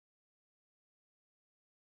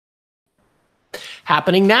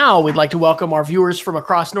Happening now, we'd like to welcome our viewers from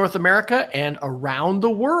across North America and around the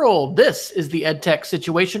world. This is the EdTech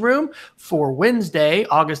Situation Room for Wednesday,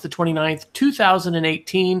 August the 29th,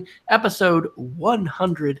 2018, episode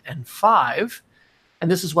 105. And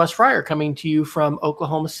this is Wes Fryer coming to you from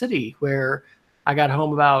Oklahoma City, where I got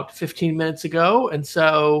home about 15 minutes ago. And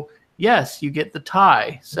so, yes, you get the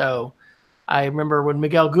tie. So I remember when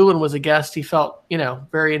Miguel Gulen was a guest, he felt,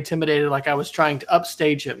 very intimidated, like I was trying to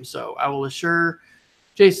upstage him. So I will assure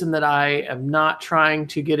Jason that I am not trying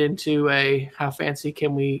to get into a how fancy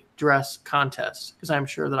can we dress contest, because I'm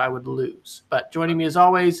sure that I would lose. But joining me as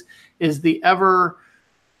always is the ever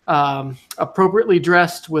appropriately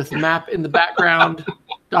dressed with map in the background,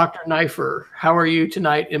 Dr. Knifer. How are you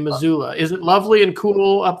tonight in Missoula? Is it lovely and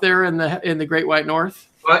cool up there in the Great White North?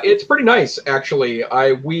 It's pretty nice, actually.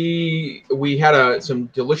 We had some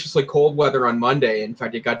deliciously cold weather on Monday. In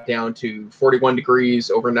fact, it got down to 41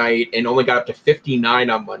 degrees overnight and only got up to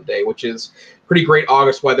 59 on Monday, which is pretty great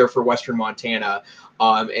August weather for Western Montana.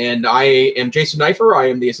 And I am Jason Knifer. I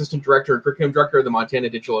am the Assistant Director and Curriculum Director of the Montana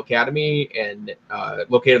Digital Academy, and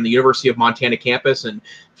located on the University of Montana campus in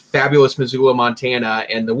fabulous Missoula, Montana.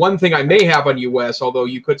 And the one thing I may have on US, although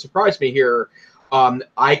you could surprise me here,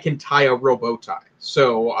 I can tie a real bow tie.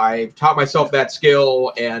 So I've taught myself that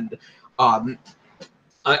skill, and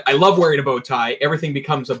I love wearing a bow tie. Everything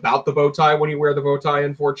becomes about the bow tie when you wear the bow tie,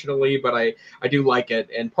 unfortunately, but I do like it.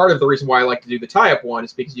 And part of the reason why I like to do the tie-up one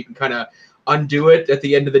is because you can kind of undo it at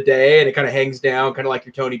the end of the day, and it kind of hangs down, kind of like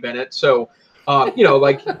your Tony Bennett. So,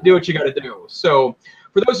 like, do what you got to do. So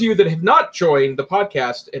for those of you that have not joined the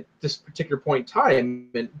podcast at this particular point in time,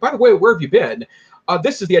 and by the way, where have you been?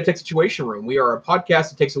 This is the EdTech Situation Room. We are a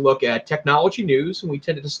podcast that takes a look at technology news, and we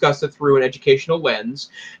tend to discuss it through an educational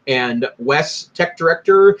lens. And Wes, Tech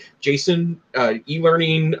Director, Jason,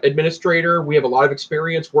 e-learning administrator. We have a lot of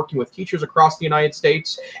experience working with teachers across the United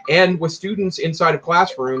States and with students inside of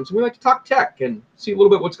classrooms. We like to talk tech and see a little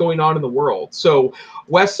bit what's going on in the world. So,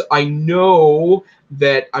 Wes, I know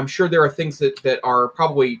that I'm sure there are things that are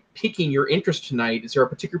probably piquing your interest tonight. Is there a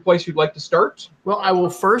particular place you'd like to start? Well, I will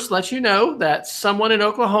first let you know that someone in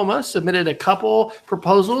Oklahoma submitted a couple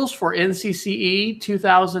proposals for NCCE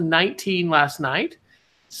 2019 last night.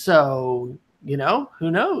 So,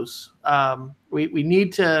 who knows? We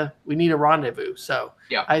need a rendezvous. So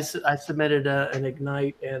yeah, I submitted an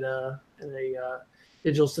Ignite and a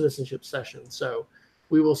digital citizenship session. So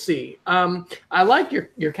we will see. I like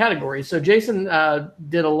your category. So Jason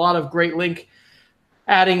did a lot of great link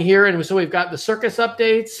adding here. And so we've got the circus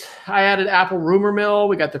updates. I added Apple rumor mill.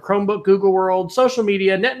 We got the Chromebook, Google World, social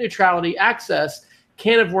media, net neutrality, access,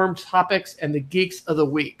 can of worms topics, and the geeks of the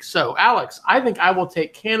week. So Alex, I think I will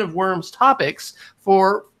take can of worms topics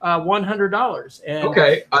for $100. And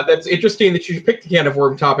okay, that's interesting that you picked the can of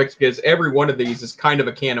worm topics, because every one of these is kind of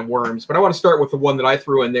a can of worms. But I want to start with the one that I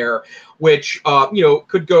threw in there, which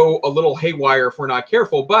could go a little haywire if we're not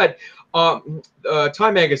careful. But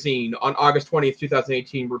Time Magazine on August 20th,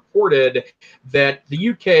 2018 reported that the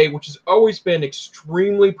UK, which has always been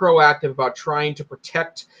extremely proactive about trying to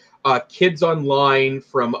protect kids online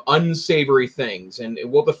from unsavory things, and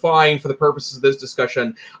we'll define, for the purposes of this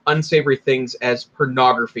discussion, unsavory things as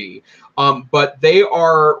pornography. But they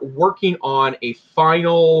are working on a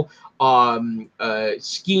final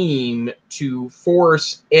scheme to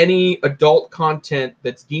force any adult content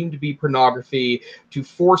that's deemed to be pornography to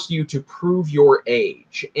force you to prove your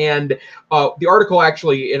age. And the article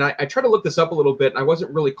actually, and I tried to look this up a little bit, and I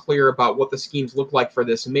wasn't really clear about what the schemes look like for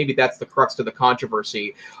this, and maybe that's the crux of the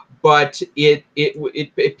controversy. But it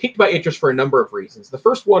piqued my interest for a number of reasons. The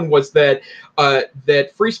first one was that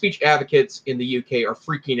that free speech advocates in the UK are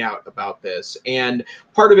freaking out about this, and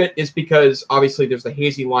part of it is because obviously there's the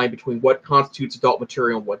hazy line between what constitutes adult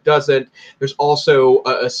material and what doesn't. There's also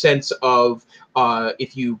a sense of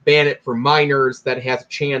if you ban it for minors, that has a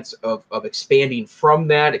chance of expanding from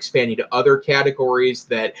that, expanding to other categories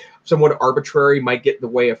that somewhat arbitrary might get in the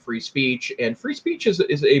way of free speech. And free speech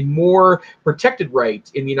is a more protected right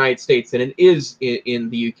in the United States than it is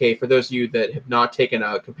in the UK. For those of you that have not taken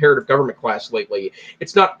a comparative government class lately,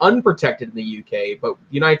 it's not unprotected in the UK, but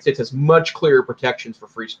the United States has much clearer protections for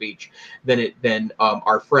free speech than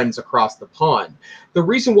our friends across the pond. The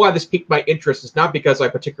reason why this piqued my interest is not because I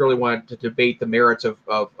particularly wanted to debate the merits of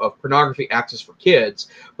pornography access for kids,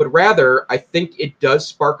 but rather I think it does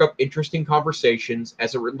spark up interesting conversations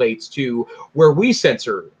as it relates to where we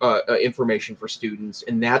censor information for students,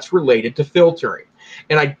 and that's related to filtering.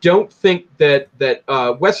 And I don't think that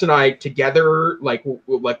Wes and I together, like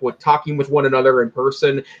what talking with one another in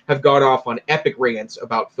person, have gone off on epic rants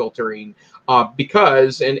about filtering,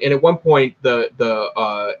 because and at one point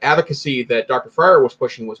the advocacy that Dr. Fryer was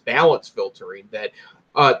pushing was balance filtering, that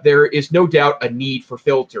there is no doubt a need for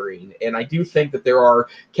filtering. And I do think that there are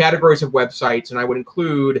categories of websites, and I would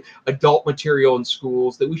include adult material in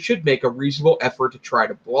schools, that we should make a reasonable effort to try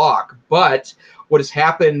to block. But what has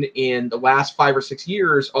happened in the last 5 or 6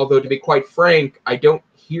 years, although to be quite frank, I don't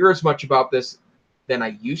hear as much about this than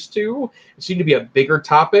I used to. It seemed to be a bigger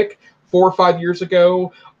topic 4 or 5 years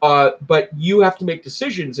ago. But you have to make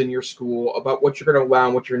decisions in your school about what you're going to allow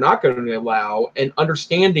and what you're not going to allow, and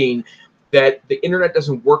understanding that the internet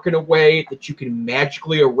doesn't work in a way that you can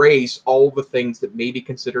magically erase all the things that may be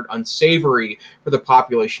considered unsavory for the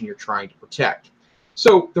population you're trying to protect.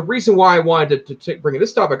 So the reason why I wanted to bring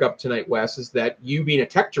this topic up tonight, Wes, is that you being a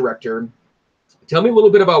tech director, tell me a little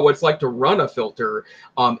bit about what it's like to run a filter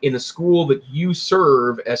in the school that you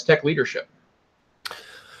serve as tech leadership.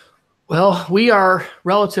 Well, we are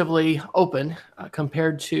relatively open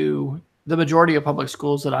compared to the majority of public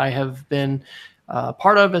schools that I have been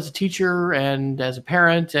part of as a teacher and as a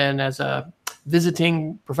parent and as a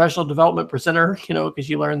visiting professional development presenter, because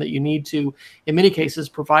you learn that you need to, in many cases,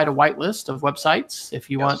 provide a whitelist of websites if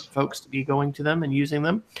you want folks to be going to them and using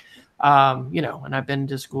them. And I've been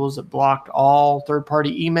to schools that blocked all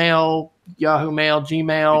third-party email, Yahoo Mail,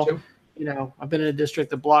 Gmail. I've been in a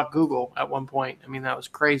district that blocked Google at one point. I mean, that was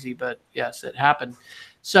crazy, but yes, it happened.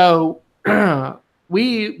 So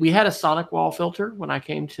we had a sonic wall filter when I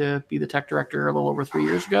came to be the tech director a little over 3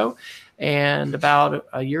 years ago. And about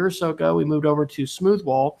a year or so ago, we moved over to smooth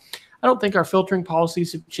wall. I don't think our filtering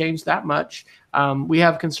policies have changed that much. We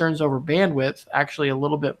have concerns over bandwidth, actually a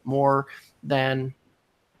little bit more than,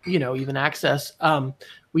 even access.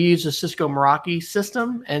 We use a Cisco Meraki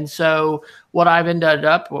system. And so what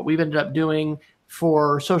we've ended up doing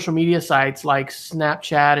for social media sites like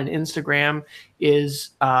Snapchat and Instagram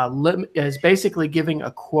is basically giving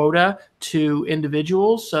a quota to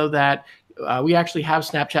individuals, so that we actually have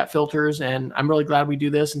Snapchat filters. And I'm really glad we do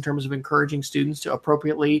this in terms of encouraging students to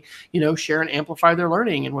appropriately, share and amplify their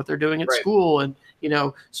learning and what they're doing at school, and,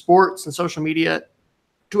 sports and social media,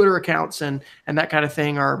 Twitter accounts and that kind of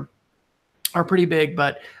thing are pretty big.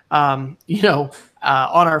 But, on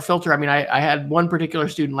our filter, I mean, I had one particular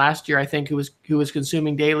student last year, I think, who was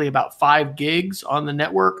consuming daily about 5 gigs on the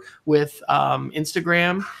network with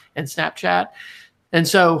Instagram and Snapchat. And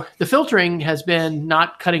so the filtering has been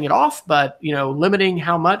not cutting it off, but, limiting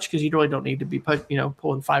how much, because you really don't need to be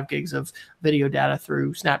pulling 5 gigs of video data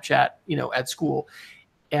through Snapchat, at school.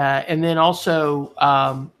 And then also,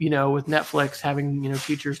 with Netflix, having,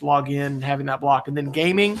 teachers log in and having that block. And then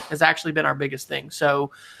gaming has actually been our biggest thing.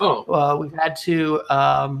 So we've had to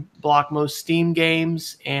block most Steam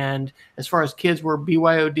games. And as far as kids, we're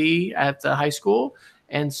BYOD at the high school.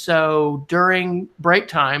 And so during break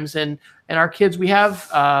times and our kids, we have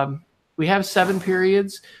 7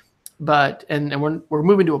 periods, and we're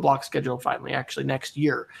moving to a block schedule finally, actually next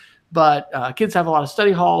year. But kids have a lot of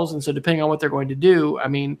study halls, and so depending on what they're going to do, I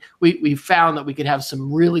mean, we found that we could have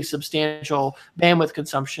some really substantial bandwidth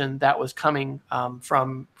consumption that was coming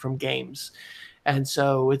from games. And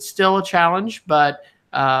so it's still a challenge, but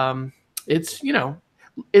it's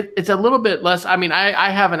it's a little bit less. I mean, I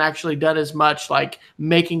haven't actually done as much, like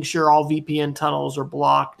making sure all VPN tunnels are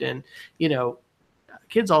blocked, and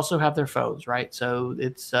kids also have their phones, right? So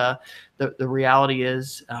it's the reality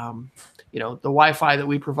is, the Wi-Fi that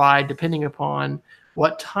we provide, depending upon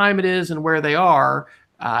what time it is and where they are,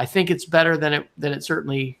 I think it's better than it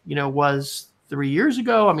certainly was 3 years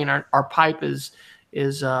ago. I mean, our pipe is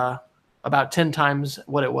about 10 times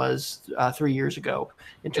what it was 3 years ago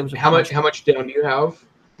in terms of how much down do you have?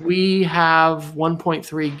 We have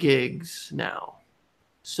 1.3 gigs now.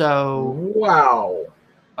 So wow,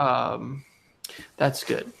 that's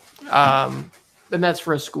good. And that's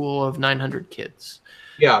for a school of 900 kids.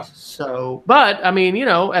 Yeah. So, but I mean,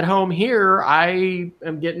 at home here, I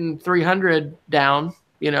am getting 300 down,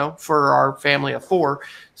 for our family of 4.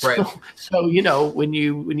 So, right. So, when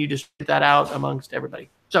you just get that out amongst everybody.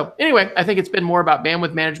 So anyway, I think it's been more about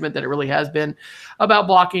bandwidth management than it really has been about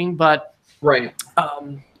blocking, but right.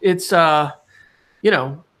 It's,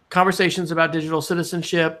 conversations about digital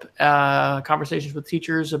citizenship, conversations with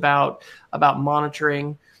teachers about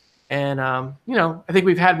monitoring. And, I think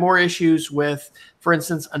we've had more issues with, for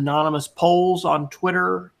instance, anonymous polls on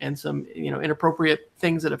Twitter and some, inappropriate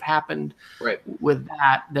things that have happened with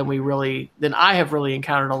that than I have really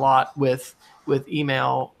encountered a lot with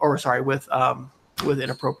email, or sorry, with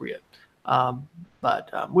inappropriate.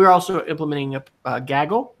 But we're also implementing a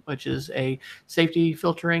Gaggle, which is a safety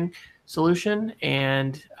filtering solution.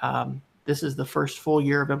 And this is the first full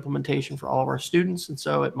year of implementation for all of our students. And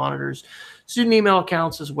so it monitors student email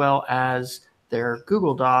accounts as well as their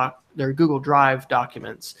Google Drive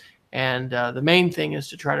documents. And the main thing is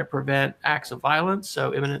to try to prevent acts of violence,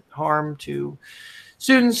 so imminent harm to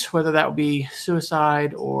students, whether that would be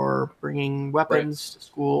suicide or bringing weapons to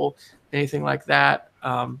school, anything like that.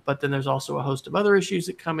 But then there's also a host of other issues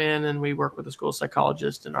that come in, and we work with the school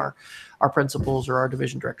psychologist and our principals or our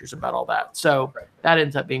division directors about all that. So that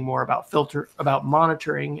ends up being more about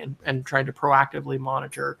monitoring and trying to proactively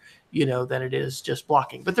monitor, than it is just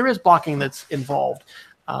blocking. But there is blocking that's involved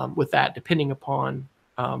with that, depending upon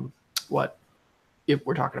if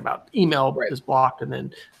we're talking about email is blocked, and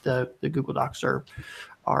then the Google Docs are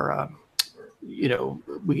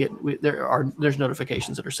there's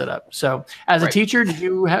notifications that are set up. So as a teacher, did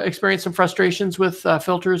you experience some frustrations with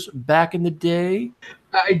filters back in the day?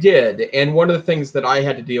 I did. And one of the things that I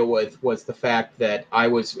had to deal with was the fact that I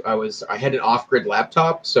had an off-grid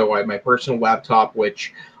laptop. So my personal laptop,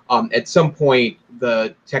 which at some point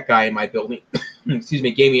the tech guy in my building,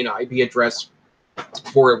 gave me an IP address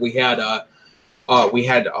for it. We had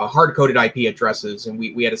hard-coded IP addresses, and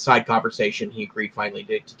we had a side conversation. He agreed finally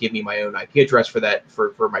to give me my own IP address for that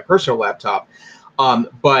for my personal laptop.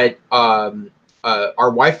 But our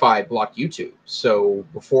Wi-Fi blocked YouTube. So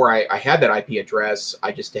before I had that IP address,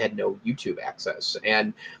 I just had no YouTube access.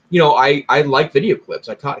 And I like video clips.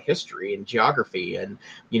 I taught history and geography, and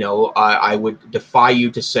I would defy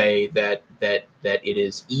you to say that it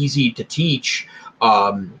is easy to teach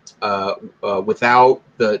without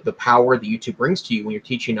the power that YouTube brings to you when you're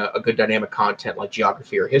teaching a good dynamic content like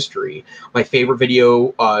geography or history. My favorite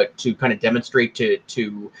video to kind of demonstrate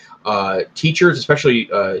to teachers, especially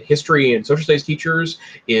history and social studies teachers,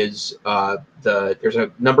 is there's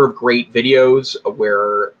a number of great videos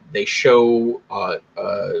where they show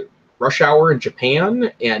rush hour in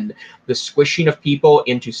Japan and the squishing of people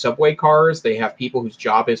into subway cars. They have people whose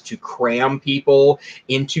job is to cram people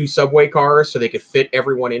into subway cars so they could fit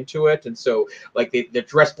everyone into it. And so they're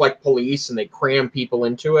dressed like police and they cram people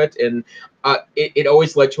into it. And it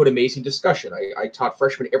always led to an amazing discussion. I taught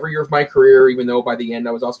freshmen every year of my career, even though by the end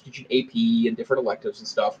I was also teaching AP and different electives and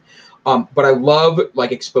stuff. But I love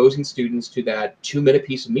exposing students to that 2-minute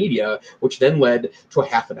piece of media, which then led to a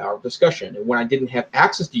half an hour of discussion. And when I didn't have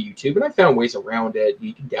access to YouTube, and I found ways around it,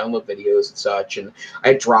 you can download videos and such. And I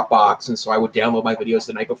had Dropbox, and so I would download my videos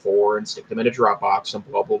the night before and stick them in a Dropbox and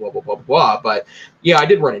blah, blah, blah, blah, blah, blah. But yeah, I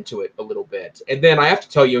did run into it a little bit. And then I have to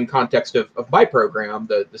tell you, in context of my program,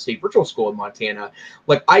 the State Virtual School in Montana,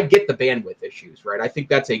 I get the bandwidth issues, right? I think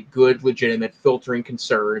that's a good, legitimate filtering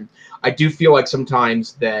concern. I do feel like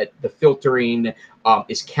sometimes that the filtering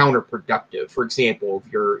is counterproductive. For example,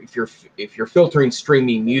 if you're filtering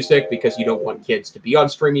streaming music because you don't want kids to be on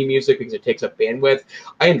streaming music because it takes up bandwidth,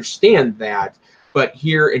 I understand that. But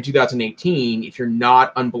here in 2018, if you're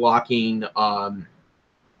not unblocking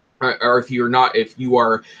or if you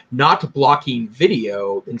are not blocking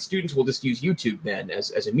video, then students will just use YouTube then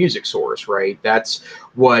as a music source, right? That's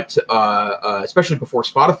what, especially before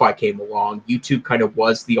Spotify came along, YouTube kind of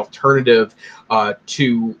was the alternative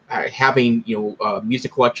to having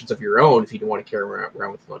music collections of your own if you don't want to carry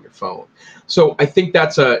around with it on your phone. So I think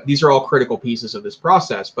these are all critical pieces of this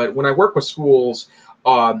process. But when I work with schools,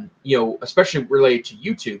 especially related to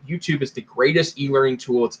YouTube. YouTube is the greatest e-learning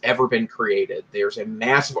tool that's ever been created. There's a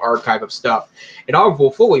massive archive of stuff. And I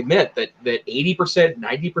will fully admit that 80%,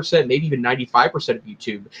 90%, maybe even 95% of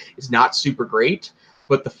YouTube is not super great,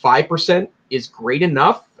 but the 5% is great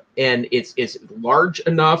enough, and it's large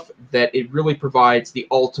enough that it really provides the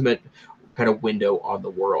ultimate kind of window on the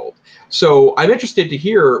world. So I'm interested to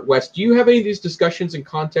hear, Wes, do you have any of these discussions in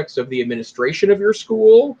context of the administration of your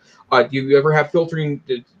school? Do you ever have filtering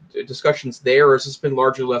discussions there, or has this been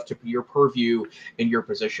largely left to your purview in your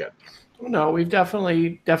position? No, we've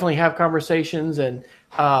definitely have conversations, and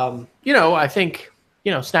I think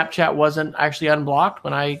Snapchat wasn't actually unblocked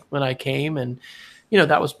when I came, and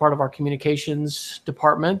that was part of our communications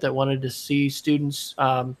department that wanted to see students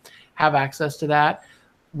have access to that.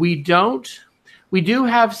 We do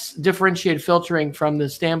have differentiated filtering from the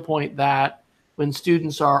standpoint that when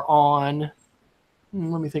students are on,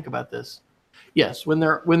 let me think about this. Yes, when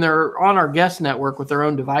they're on our guest network with their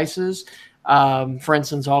own devices, For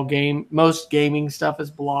instance, most gaming stuff is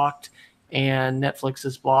blocked, and Netflix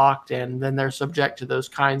is blocked, and then they're subject to those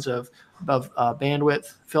kinds of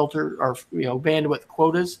bandwidth filter or bandwidth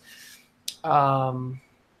quotas.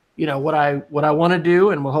 What I want to do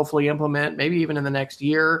and will hopefully implement, maybe even in the next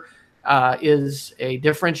year, is a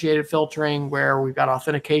differentiated filtering where we've got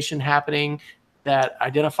authentication happening that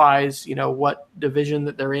identifies, what division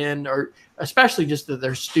that they're in, or especially just that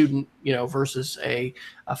they're student, versus a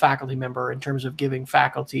faculty member in terms of giving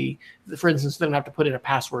faculty, for instance, they don't have to put in a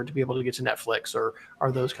password to be able to get to Netflix or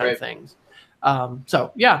those kind of things.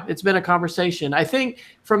 So yeah, it's been a conversation. I think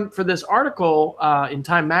for this article in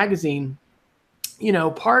Time Magazine,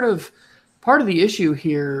 part of the issue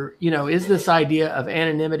here, is this idea of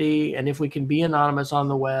anonymity and if we can be anonymous on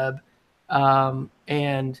the web,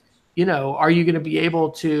 and are you going to be able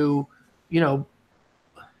to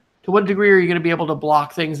what degree are you going to be able to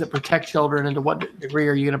block things that protect children, and to what degree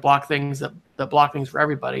are you going to block things that block things for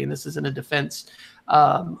everybody? And this isn't a defense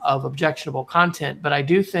of objectionable content, but I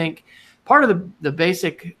do think part of the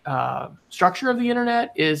basic structure of the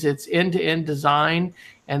internet is its end-to-end design,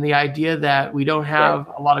 and the idea that we don't have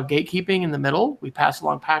a lot of gatekeeping in the middle. We pass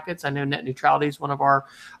along packets. I know net neutrality is one of our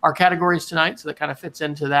categories tonight, so that kind of fits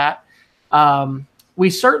into that. We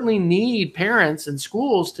certainly need parents and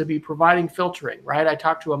schools to be providing filtering, right? I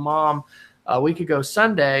talked to a mom a week ago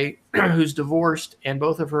Sunday who's divorced, and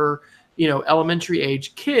both of her, elementary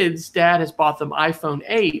age kids, dad has bought them iPhone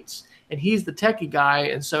 8s, and he's the techie guy.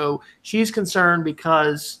 And so she's concerned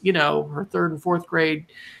because, her third and fourth grade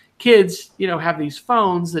kids, have these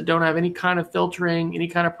phones that don't have any kind of filtering, any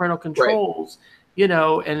kind of parental controls, and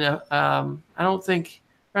I don't think,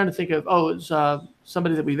 trying to think of, it was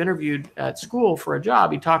somebody that we've interviewed at school for a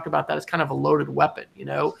job. He talked about that as kind of a loaded weapon,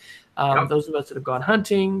 those of us that have gone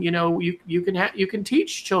hunting, you can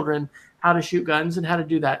teach children how to shoot guns and how to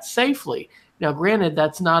do that safely. Now, granted,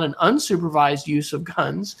 that's not an unsupervised use of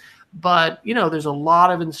guns, but, there's a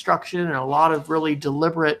lot of instruction and a lot of really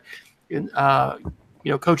deliberate,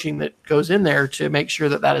 coaching that goes in there to make sure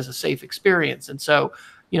that that is a safe experience. And so,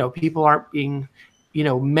 people aren't being,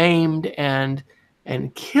 maimed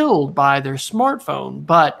and killed by their smartphone.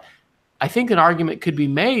 But I think an argument could be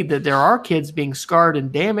made that there are kids being scarred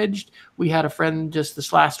and damaged. We had a friend just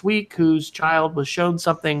this last week whose child was shown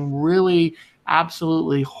something really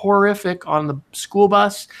absolutely horrific on the school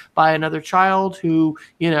bus by another child who,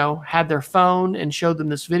 had their phone and showed them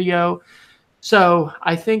this video. So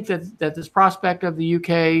I think that this prospect of the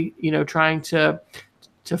UK, trying to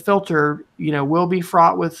filter, will be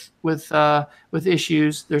fraught with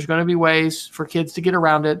issues. There's going to be ways for kids to get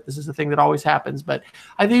around it. This is the thing that always happens. But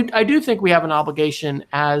I do think we have an obligation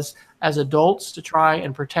as adults to try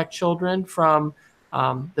and protect children from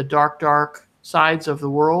the dark sides of the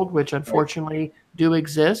world, which unfortunately do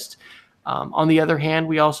exist. On the other hand,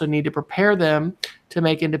 we also need to prepare them to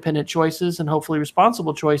make independent choices and hopefully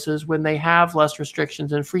responsible choices when they have less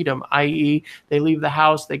restrictions and freedom, i.e. they leave the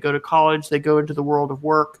house, they go to college, they go into the world of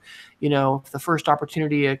work. If the first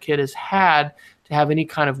opportunity a kid has had to have any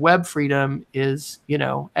kind of web freedom is,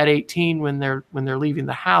 at 18 when they're leaving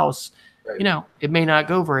the house, it may not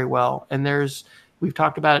go very well. And we've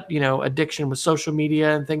talked about, addiction with social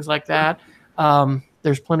media and things like that.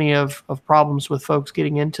 There's plenty of problems with folks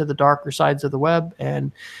getting into the darker sides of the web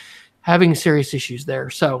and having serious issues there.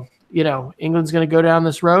 So, England's going to go down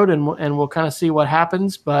this road and we'll kind of see what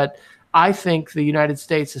happens. But I think the United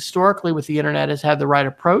States historically with the internet has had the right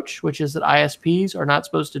approach, which is that ISPs are not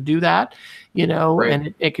supposed to do that,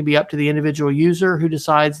 and it can be up to the individual user who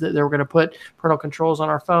decides that they're going to put parental controls on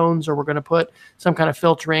our phones, or we're going to put some kind of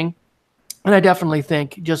filtering. And I definitely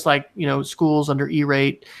think just like, schools under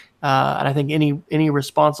E-rate, and I think any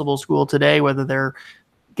responsible school today, whether they're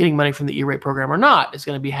getting money from the E-rate program or not, is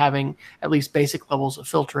going to be having at least basic levels of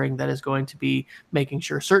filtering that is going to be making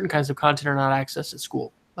sure certain kinds of content are not accessed at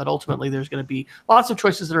school. But ultimately, there's going to be lots of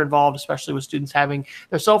choices that are involved, especially with students having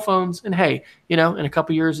their cell phones. And hey, in a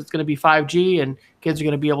couple of years, it's going to be 5G, and kids are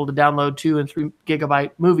going to be able to download 2 and 3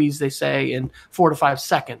 gigabyte movies, they say, in 4 to 5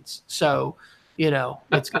 seconds. So,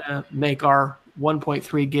 it's going to make our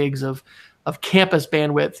 1.3 gigs of campus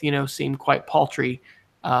bandwidth, seem quite paltry,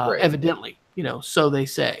 evidently, so they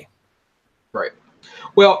say. Right.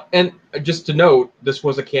 Well, and just to note, this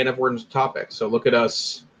was a can of worms topic. So look at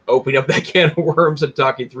us opening up that can of worms and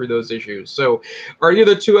talking through those issues. So are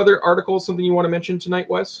either 2 other articles something you want to mention tonight,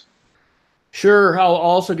 Wes? Sure. I'll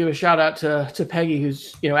also give a shout out to Peggy,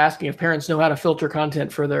 who's, asking if parents know how to filter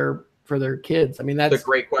content for their kids. I mean, that's a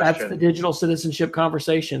great question. That's the digital citizenship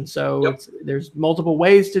conversation. So there's multiple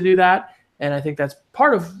ways to do that. And I think that's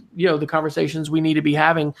part of, the conversations we need to be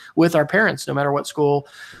having with our parents, no matter what school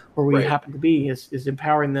or where you Right. happen to be is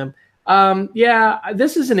empowering them. Yeah,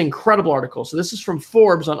 this is an incredible article. So this is from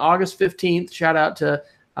Forbes on August 15th. Shout out to,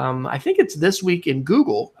 I think it's This Week in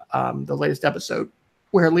Google, the latest episode,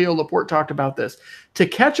 where Leo Laporte talked about this. To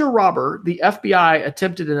catch a robber, the FBI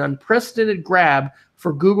attempted an unprecedented grab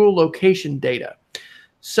for Google location data.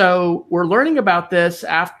 So we're learning about this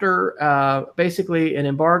after basically an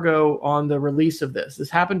embargo on the release of this. This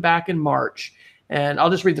happened back in March. And I'll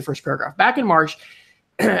just read the first paragraph. Back in March,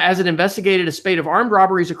 as it investigated a spate of armed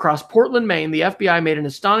robberies across Portland, Maine, the FBI made an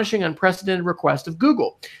astonishing, unprecedented request of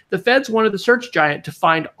Google. The feds wanted the search giant to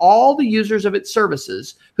find all the users of its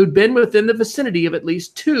services who'd been within the vicinity of at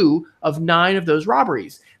least 2 of 9 of those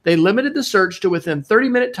robberies. They limited the search to within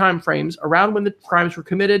 30-minute time frames around when the crimes were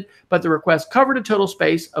committed, but the request covered a total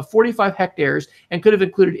space of 45 hectares and could have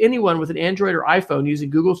included anyone with an Android or iPhone using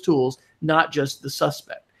Google's tools, not just the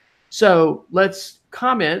suspect. So let's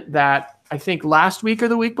comment that I think last week or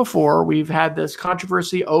the week before, we've had this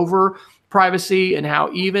controversy over privacy and how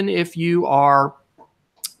even if you are,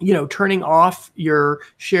 turning off your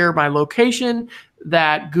share by location,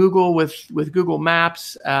 that Google with Google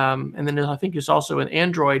Maps, and then I think it's also an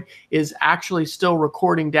Android, is actually still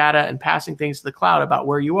recording data and passing things to the cloud about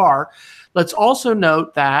where you are. Let's also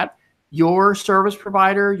note that your service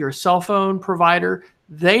provider, your cell phone provider,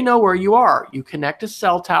 they know where you are. You connect to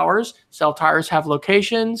cell towers. Cell towers have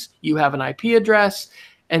locations. You have an IP address.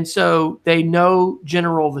 And so they know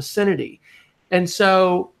general vicinity. And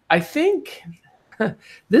so I think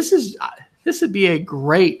this would be a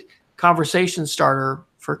great conversation starter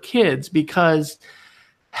for kids because,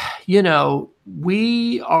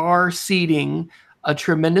 we are ceding a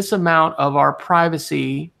tremendous amount of our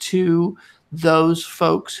privacy to those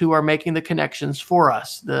folks who are making the connections for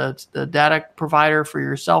us, the data provider for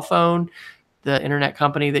your cell phone, the internet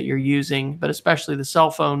company that you're using, but especially the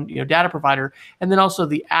cell phone, data provider, and then also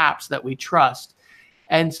the apps that we trust.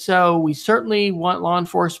 And so we certainly want law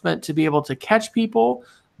enforcement to be able to catch people,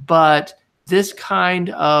 but this kind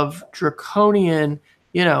of draconian,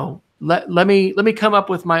 let me come up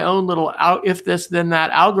with my own little if this then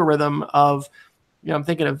that algorithm of, I'm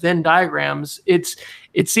thinking of Venn diagrams.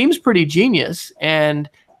 It seems pretty genius, and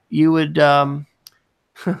you would, I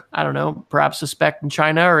don't know, perhaps suspect in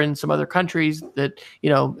China or in some other countries that,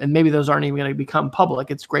 and maybe those aren't even going to become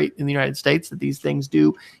public. It's great in the United States that these things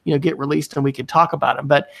do, get released and we can talk about them.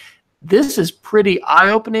 But this is pretty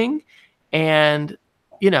eye-opening, and,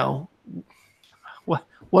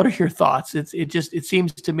 what are your thoughts? It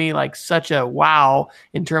seems to me like such a wow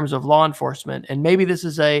in terms of law enforcement, and maybe this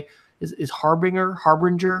is is harbinger, how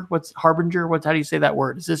do you say that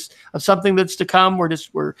word? Is this of something that's to come?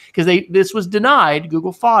 Because this was denied.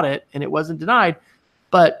 Google fought it and it wasn't denied,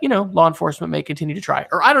 but law enforcement may continue to try.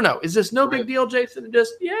 Or I don't know. Is this no big deal, Jason?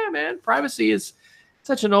 Man, privacy is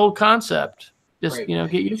such an old concept. Get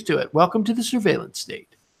used to it. Welcome to the surveillance state.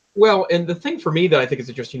 Well, and the thing for me that I think is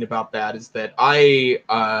interesting about that is that I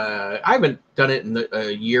haven't done it in a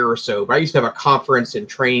year or so, but I used to have a conference and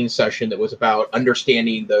training session that was about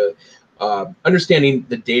understanding the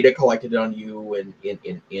data collected on you in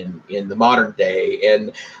the modern day.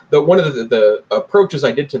 And one of the approaches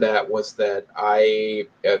I did to that was that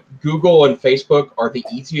Google and Facebook are the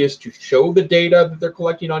easiest to show the data that they're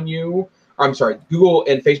collecting on you. I'm sorry, Google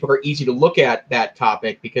and Facebook are easy to look at that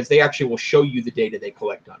topic because they actually will show you the data they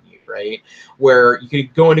collect on you, right? Where you can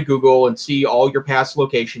go into Google and see all your past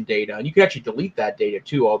location data, and you can actually delete that data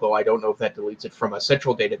too, although I don't know if that deletes it from a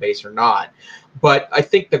central database or not. But I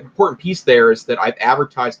think the important piece there is that I've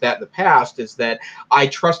advertised that in the past, is that I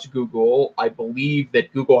trust Google. I believe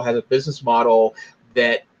that Google has a business model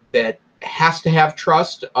that has to have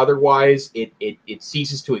trust, otherwise it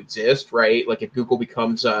ceases to exist, right? Like if Google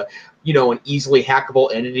becomes an easily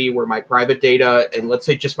hackable entity where my private data, and let's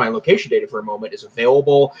say just my location data for a moment, is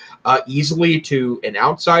available easily to an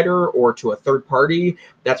outsider or to a third party,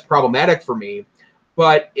 that's problematic for me.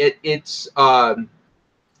 But it's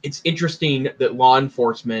interesting that law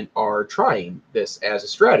enforcement are trying this as a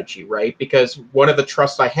strategy, right? Because one of the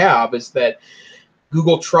trusts I have is that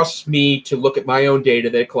Google trusts me to look at my own data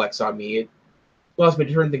that it collects on me. It allows me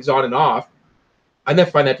to turn things on and off. I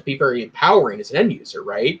find that to be very empowering as an end user,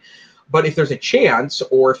 right? But if there's a chance,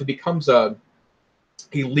 or if it becomes a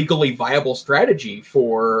legally viable strategy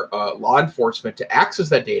for law enforcement to access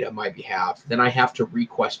that data on my behalf, then I have to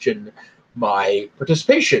re-question my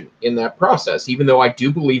participation in that process, even though I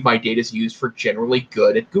do believe my data is used for generally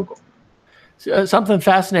good at Google. Something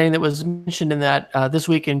fascinating that was mentioned in that This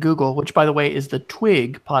Week in Google, which, by the way, is the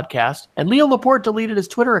Twig podcast. And Leo Laporte deleted his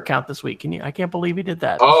Twitter account this week. I can't believe he did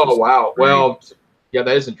that. Oh, wow. Well, yeah,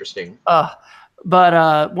 that is interesting.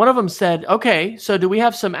 But one of them said, okay, so do we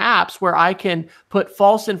have some apps where I can put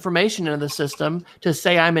false information into the system to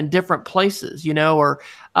say I'm in different places, or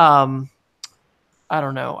I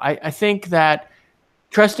don't know. I think that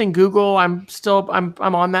trusting Google, I'm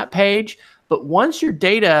on that page. But once your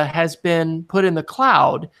data has been put in the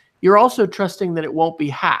cloud, you're also trusting that it won't be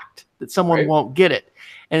hacked, that someone won't get it.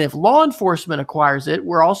 And if law enforcement acquires it,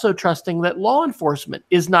 we're also trusting that law enforcement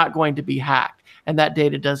is not going to be hacked and that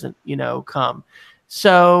data doesn't, come.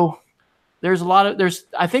 So there's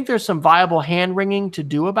I think there's some viable hand wringing to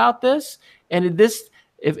do about this. And this,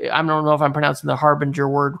 if I don't know if I'm pronouncing the harbinger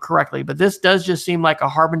word correctly, but this does just seem like a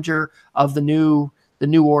harbinger of the new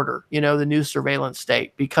order, the new surveillance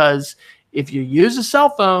state. Because if you use a cell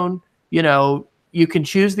phone, you can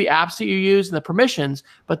choose the apps that you use and the permissions,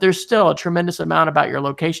 but there's still a tremendous amount about your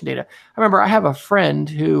location data. I remember I have a friend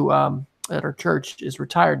who at our church is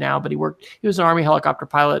retired now, but he was an Army helicopter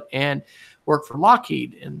pilot and worked for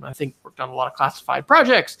Lockheed, and I think worked on a lot of classified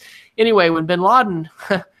projects. Anyway, when bin Laden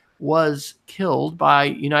was killed by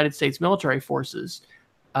United States military forces,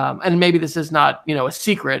 and maybe this is not, a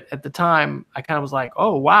secret at the time, I kind of was like,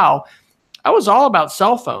 oh, wow. I was all about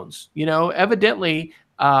cell phones. Evidently,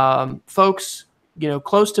 folks,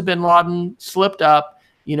 close to bin Laden slipped up,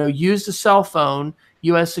 used a cell phone.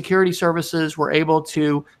 U.S. security services were able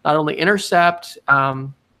to not only intercept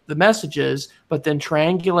the messages, but then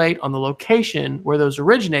triangulate on the location where those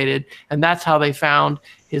originated. And that's how they found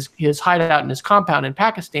his hideout in his compound in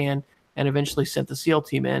Pakistan, and eventually sent the SEAL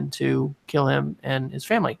team in to kill him and his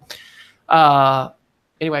family.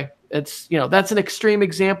 Anyway, it's, that's an extreme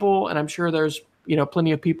example. And I'm sure there's,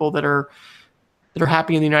 plenty of people that are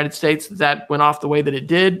happy in the United States that went off the way that it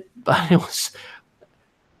did, but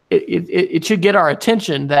it should get our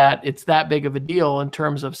attention that it's that big of a deal in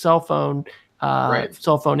terms of cell phone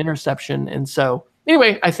interception. And so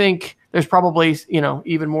anyway, I think there's probably,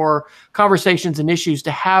 even more conversations and issues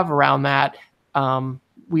to have around that.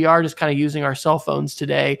 We are just kind of using our cell phones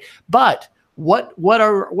today, but what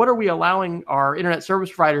are we allowing our internet service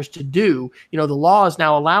providers to do? The law is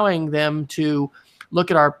now allowing them to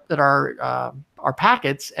look at our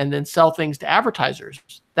packets and then sell things to advertisers.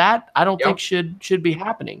 That I don't think should be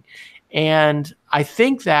happening. And I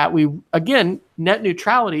think that net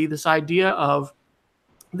neutrality, this idea of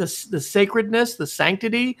the sacredness, the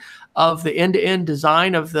sanctity of the end-to-end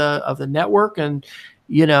design of the network. And,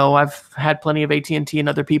 I've had plenty of AT&T and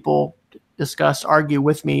other people argue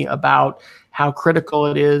with me about how critical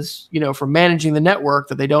it is, for managing the network,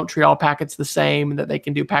 that they don't treat all packets the same, and that they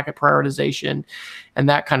can do packet prioritization and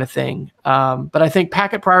that kind of thing. But I think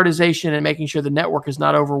packet prioritization and making sure the network is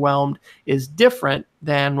not overwhelmed is different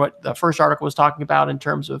than what the first article was talking about in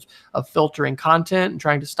terms of filtering content and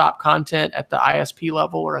trying to stop content at the ISP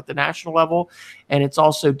level or at the national level. And it's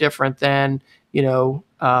also different than, I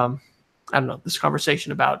don't know, this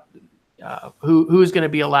conversation about who is going to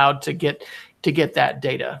be allowed to get that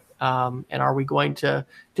data. And are we going to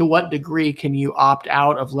what degree can you opt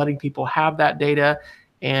out of letting people have that data?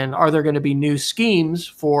 And are there going to be new schemes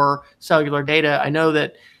for cellular data? I know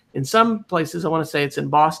that in some places, I want to say it's in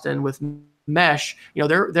Boston with Mesh,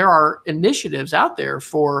 there are initiatives out there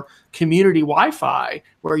for community Wi-Fi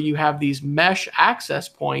where you have these mesh access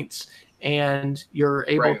points and you're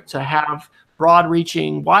able to have broad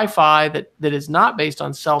reaching Wi-Fi that is not based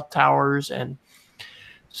on cell towers. And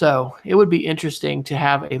so it would be interesting to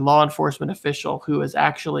have a law enforcement official who is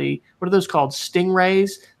actually, what are those called?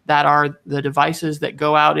 Stingrays, that are the devices that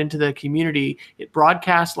go out into the community. It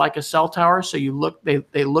broadcasts like a cell tower. So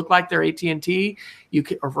they look like they're AT&T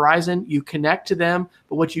or Verizon. You connect to them,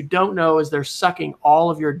 but what you don't know is they're sucking all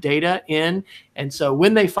of your data in. And so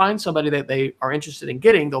when they find somebody that they are interested in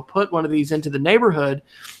getting, they'll put one of these into the neighborhood,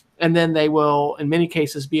 and then they will, in many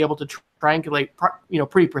cases, be able to triangulate,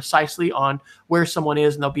 pretty precisely on where someone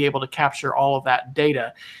is, and they'll be able to capture all of that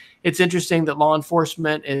data. It's interesting that law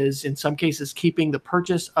enforcement is, in some cases, keeping the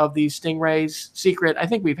purchase of these Stingrays secret. I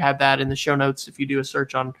think we've had that in the show notes. If you do a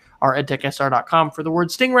search on our edtechsr.com for the word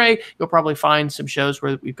Stingray, you'll probably find some shows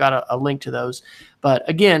where we've got a link to those. But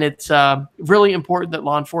again, it's really important that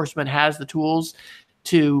law enforcement has the tools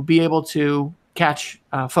to be able to catch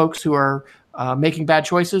folks who are making bad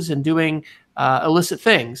choices and doing illicit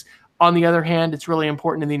things. On the other hand, it's really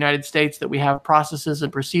important in the United States that we have processes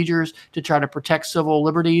and procedures to try to protect civil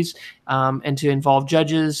liberties and to involve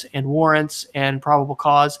judges and warrants and probable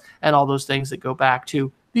cause and all those things that go back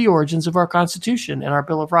to the origins of our Constitution and our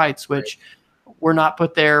Bill of Rights, which were not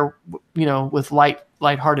put there, with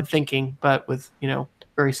lighthearted thinking, but with,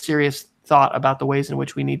 very serious thought about the ways in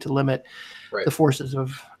which we need to limit the forces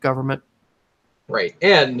of government. Right.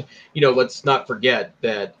 And, let's not forget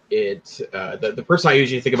that the person I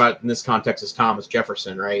usually think about in this context is Thomas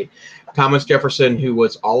Jefferson, right? Thomas Jefferson, who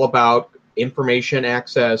was all about information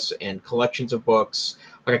access and collections of books.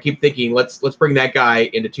 Like I keep thinking, let's bring that guy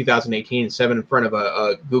into 2018 and set him in front of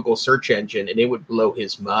a Google search engine, and it would blow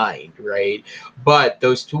his mind, right? But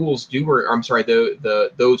those tools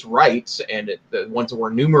those rights and the ones that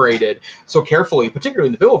were enumerated so carefully, particularly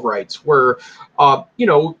in the Bill of Rights, were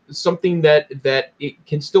something that it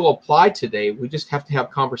can still apply today. We just have to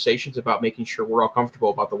have conversations about making sure we're all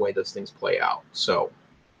comfortable about the way those things play out. So,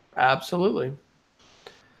 absolutely.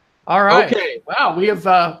 All right. Okay. Wow,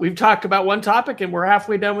 we've talked about one topic and we're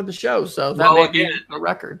halfway done with the show, so that may be a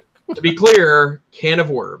record. To be clear, can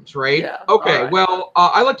of worms, right? Yeah. Okay. Right. Well,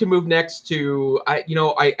 I like to move next to I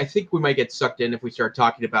think we might get sucked in if we start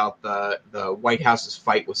talking about the White House's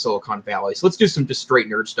fight with Silicon Valley. So let's do some just straight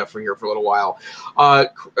nerd stuff for here for a little while.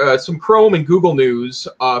 Some Chrome and Google news.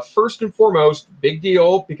 First and foremost, big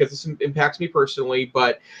deal because this impacts me personally,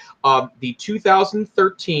 but the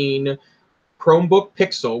 2013 Chromebook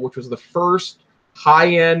Pixel, which was the first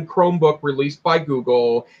high-end Chromebook released by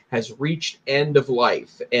Google, has reached end of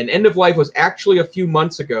life. And end of life was actually a few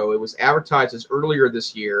months ago. It was advertised as earlier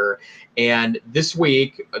this year. And this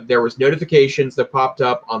week, there was notifications that popped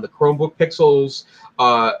up on the Chromebook Pixels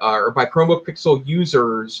or by Chromebook Pixel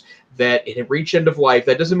users that it had reached end of life.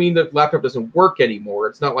 That doesn't mean the laptop doesn't work anymore.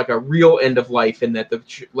 It's not like a real end of life in that the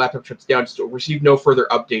laptop shuts down. Just receive no further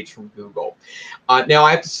updates from Google. Now,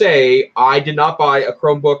 I have to say, I did not buy a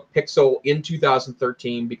Chromebook Pixel in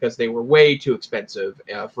 2013 because they were way too expensive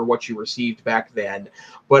for what you received back then.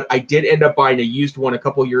 But I did end up buying a used one a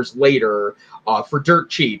couple years later for dirt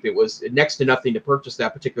cheap. It was next to nothing to purchase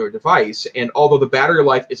that particular device. And although the battery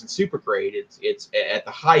life isn't super great, it's at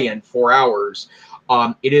the high end, 4 hours.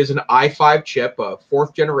 It is an i5 chip, a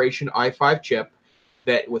 4th generation i5 chip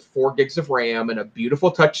that with 4 gigs of RAM and a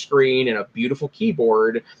beautiful touchscreen and a beautiful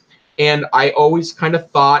keyboard. And I always kind of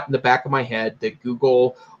thought in the back of my head that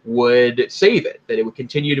Google would save it, that it would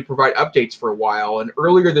continue to provide updates for a while. And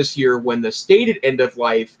earlier this year, when the stated end of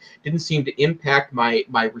life didn't seem to impact my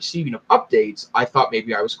receiving of updates, I thought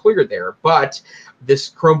maybe I was clear there. But this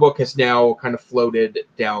Chromebook has now kind of floated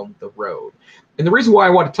down the road. And the reason why I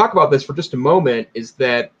want to talk about this for just a moment is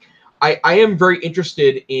that I am very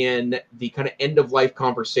interested in the kind of end-of-life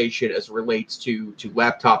conversation as it relates to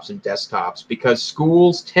laptops and desktops, because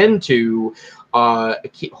schools tend to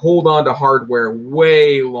hold on to hardware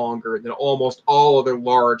way longer than almost all other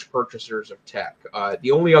large purchasers of tech. The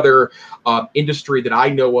only other industry that I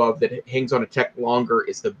know of that hangs on to tech longer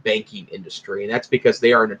is the banking industry, and that's because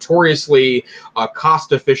they are notoriously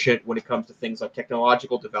cost efficient when it comes to things like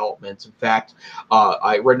technological developments. In fact,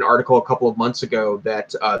 I read an article a couple of months ago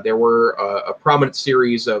that there were a prominent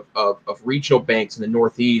series of regional banks in the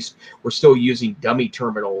Northeast were still using dummy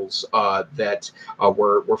terminals that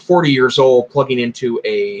were 40 years old, plugging into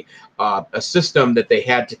a system that they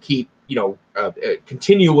had to keep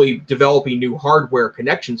continually developing new hardware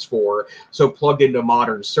connections for, so plugged into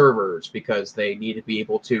modern servers because they need to be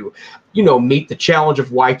able to meet the challenge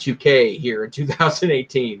of Y2K here in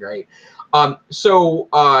 2018, right?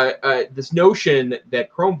 This notion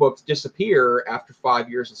that Chromebooks disappear after 5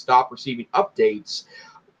 years and stop receiving updates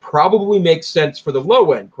probably makes sense for the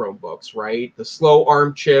low-end Chromebooks, right? The slow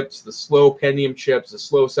ARM chips, the slow Pentium chips, the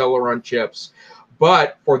slow Celeron chips.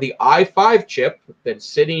 But for the i5 chip that's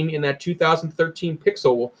sitting in that 2013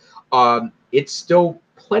 Pixel, it's still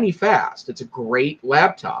plenty fast. It's a great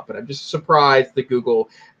laptop, and I'm just surprised that Google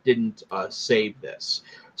didn't save this.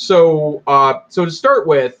 So to start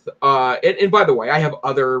with, and by the way, I have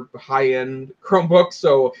other high-end Chromebooks,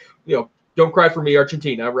 so don't cry for me,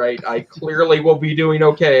 Argentina, right? I clearly will be doing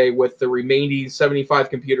okay with the remaining 75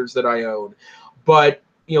 computers that I own. But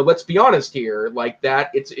let's be honest here, like that,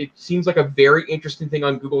 it seems like a very interesting thing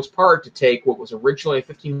on Google's part to take what was originally a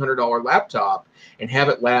 $1,500 laptop and have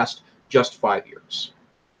it last just 5 years.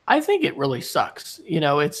 I think it really sucks.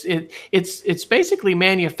 It's basically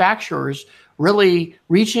manufacturers really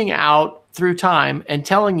reaching out through time and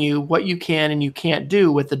telling you what you can and you can't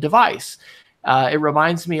do with the device. It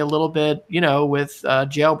reminds me a little bit, with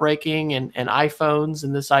jailbreaking and iPhones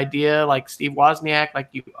and this idea, like Steve Wozniak, like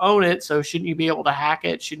you own it, so shouldn't you be able to hack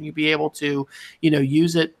it? Shouldn't you be able to,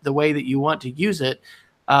 use it the way that you want to use it?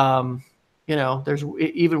 There's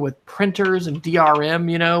even with printers and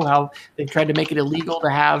DRM, how they tried to make it illegal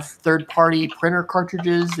to have third-party printer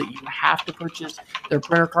cartridges, that you have to purchase their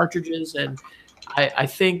printer cartridges. And I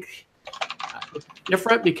think it's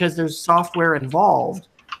different because there's software involved.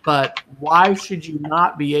 But why should you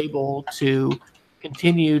not be able to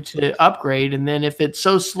continue to upgrade. And then if it's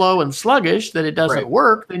so slow and sluggish that it doesn't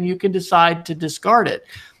work, then you can decide to discard it.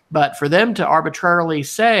 But for them to arbitrarily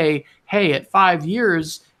say, hey, at 5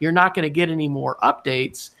 years, you're not going to get any more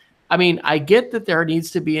updates. I mean, I get that there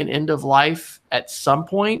needs to be an end of life at some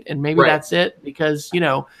point, and maybe that's it, because, you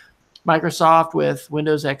know, Microsoft with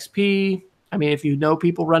Windows XP, I mean, if you know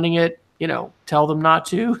people running it, you know, tell them not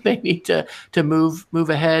to. They need to move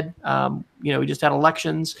ahead. You know, we just had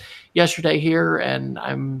elections yesterday here, and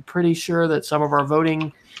I'm pretty sure that some of our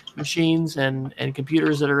voting machines and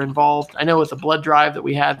computers that are involved, I know with the blood drive that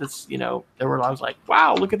we had, that's, you know, I was like,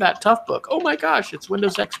 wow, look at that tough book. Oh my gosh, it's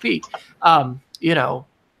Windows XP. You know,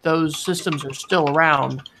 those systems are still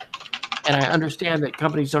around. And I understand that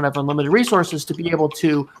companies don't have unlimited resources to be able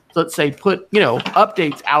to, let's say, put, you know,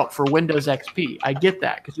 updates out for Windows XP. I get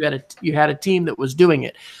that, because you had a team that was doing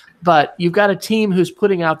it. But you've got a team who's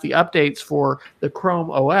putting out the updates for the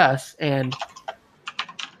Chrome OS, and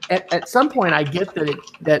at some point, I get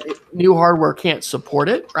that new hardware can't support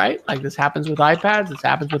it, right? Like this happens with iPads, this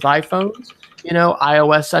happens with iPhones. You know,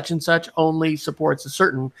 iOS such and such only supports a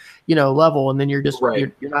certain, you know, level, and then you're just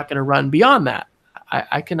you're not going to run beyond that.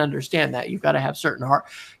 I can understand that. You've got to have certain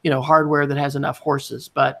hardware that has enough horses.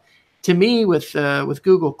 But to me, with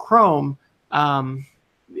Google Chrome,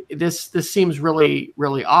 this seems really,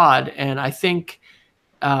 really odd. And I think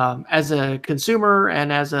as a consumer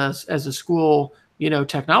and as a school, you know,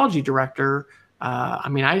 technology director, I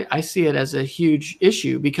mean, I see it as a huge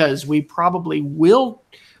issue, because we probably will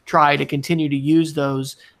try to continue to use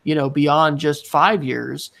those, you know, beyond just 5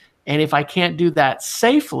 years. And if I can't do that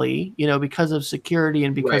safely, you know, because of security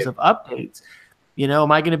and because of updates, you know,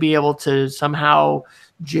 am I going to be able to somehow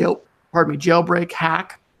jailbreak,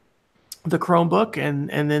 hack the Chromebook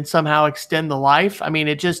and then somehow extend the life? I mean,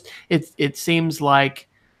 it seems like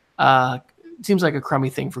a crummy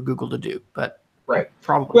thing for Google to do, but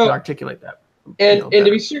probably can articulate that. And to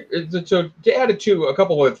be so to add to a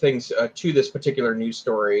couple of things to this particular news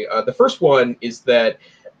story, the first one is that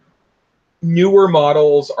newer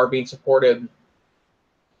models are being supported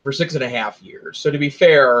for 6.5 years. So to be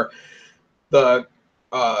fair, the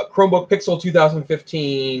Chromebook Pixel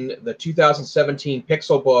 2015, the 2017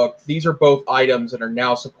 Pixelbook, these are both items that are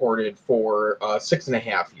now supported for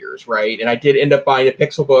 6.5 years, right? And I did end up buying a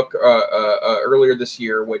Pixelbook earlier this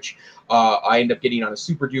year, which I ended up getting on a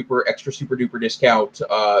extra super duper discount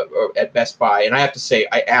at Best Buy. And I have to say,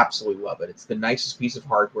 I absolutely love it. It's the nicest piece of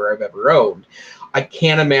hardware I've ever owned. I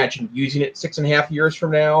can't imagine using it 6.5 years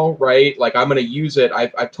from now, right? Like, I'm going to use it.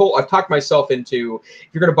 I've talked myself into, if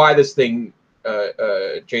you're going to buy this thing,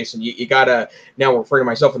 Jason, you gotta, now referring to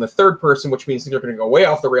myself in the third person, which means things are going to go way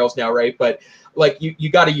off the rails now, right? But like, you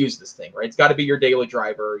got to use this thing, right? It's got to be your daily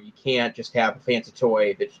driver. You can't just have a fancy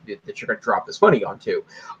toy that you're going to drop this money onto.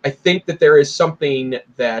 I think that there is something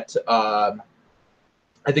that I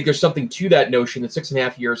think there's something to that notion that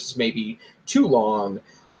 6.5 years is maybe too long,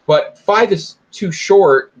 but 5 is too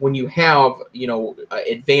short when you have, you know,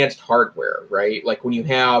 advanced hardware, right? Like when you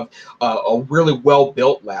have a really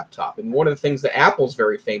well-built laptop. And one of the things that Apple's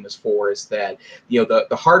very famous for is that, you know,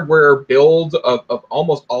 the hardware build of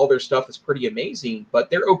almost all their stuff is pretty amazing, but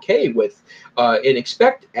they're okay with and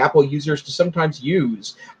expect Apple users to sometimes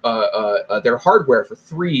use their hardware for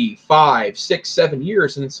 3, 5, 6, 7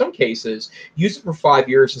 years, and in some cases use it for 5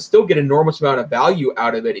 years and still get an enormous amount of value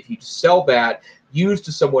out of it if you sell that used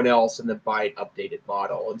to someone else and then buy an updated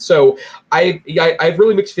model. And so I have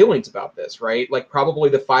really mixed feelings about this, right? Like, probably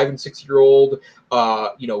the 5 and 6 year old,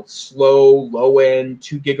 you know, slow, low end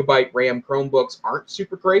 2 GB RAM Chromebooks aren't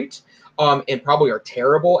super great, and probably are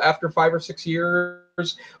terrible after 5 or 6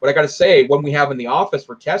 years. But I got to say, when we have in the office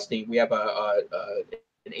for testing, we have an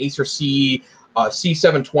Acer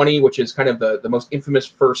C720, which is kind of the most infamous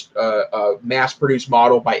first mass-produced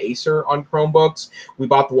model by Acer on Chromebooks. We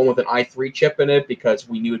bought the one with an i3 chip in it because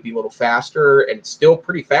we knew it'd be a little faster, and it's still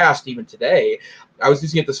pretty fast even today. I was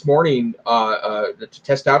using it this morning to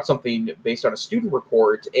test out something based on a student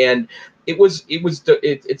report, and it's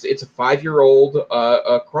a 5-year-old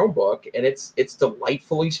Chromebook, and it's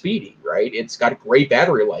delightfully speedy, right? It's got a great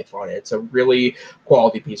battery life on it. It's a really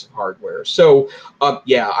quality piece of hardware. So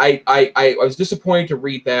yeah, I was disappointed to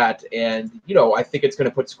read that, and you know, I think it's going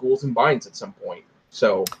to put schools in binds at some point.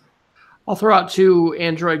 So I'll throw out 2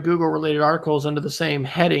 Android Google related articles under the same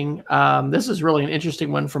heading. This is really an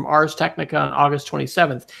interesting one from Ars Technica on August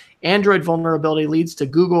 27th. Android vulnerability leads to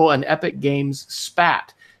Google and Epic Games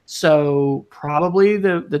spat. So probably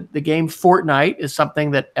the game Fortnite is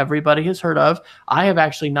something that everybody has heard of. I have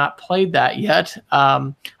actually not played that yet.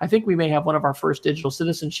 I think we may have one of our first digital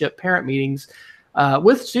citizenship parent meetings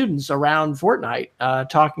with students around Fortnite,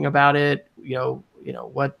 talking about it, you know,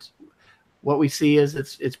 what we see is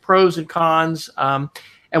its pros and cons.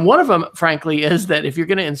 And one of them, frankly, is that if you're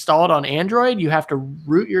going to install it on Android, you have to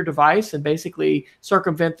root your device and basically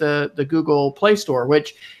circumvent the Google Play Store,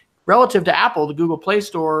 which relative to Apple, the Google Play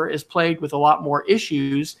Store is plagued with a lot more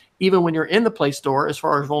issues, even when you're in the Play Store as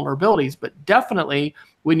far as vulnerabilities. But definitely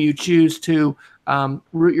when you choose to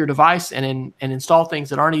root your device and install things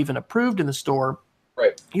that aren't even approved in the store,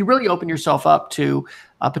 right, you really open yourself up to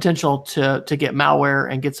potential to get malware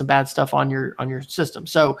and get some bad stuff on your system.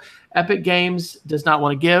 So Epic Games does not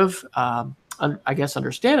want to give, I guess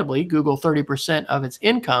understandably, Google 30% of its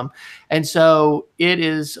income. And so it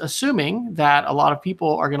is assuming that a lot of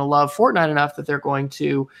people are going to love Fortnite enough that they're going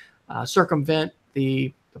to circumvent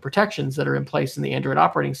the protections that are in place in the Android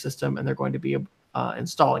operating system, and they're going to be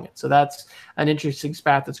installing it. So that's an interesting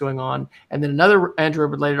spat that's going on. And then another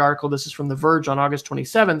Android-related article, this is from The Verge on August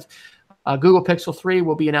 27th. Google Pixel 3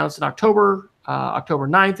 will be announced in October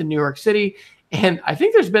 9th in New York City. And I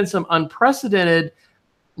think there's been some unprecedented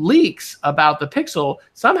leaks about the Pixel.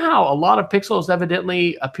 Somehow a lot of Pixels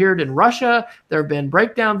evidently appeared in Russia. There have been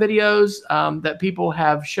breakdown videos that people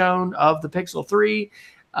have shown of the Pixel 3.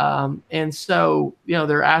 And so,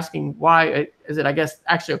 they're asking why is it, I guess,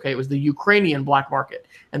 actually, okay, it was the Ukrainian black market,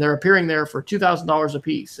 and they're appearing there for $2,000 a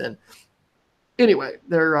piece. And anyway,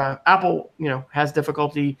 Apple, has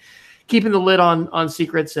difficulty keeping the lid on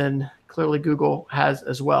secrets, and clearly Google has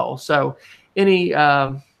as well. So any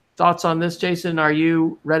thoughts on this, Jason? Are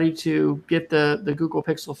you ready to get the Google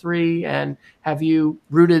Pixel 3, and have you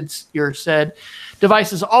rooted your said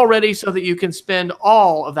devices already so that you can spend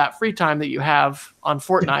all of that free time that you have on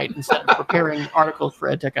Fortnite instead of preparing articles for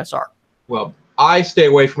EdTech SR? Well, I stay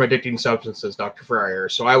away from addicting substances, Dr. Fryer,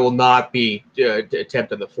 so I will not be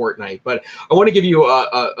tempted the Fortnite. But I want to give you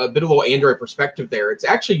a bit of a little Android perspective there. It's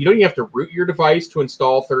actually, you don't even have to root your device to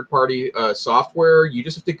install third-party software. You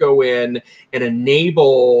just have to go in and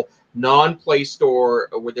enable non-Play Store,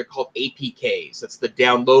 what they're called APKs. That's the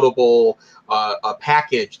downloadable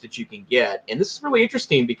package that you can get. And this is really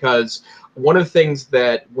interesting because one of the things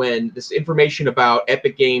that when this information about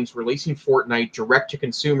Epic Games releasing Fortnite direct to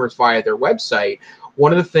consumers via their website,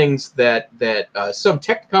 one of the things that some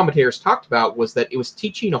tech commentators talked about was that it was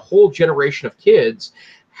teaching a whole generation of kids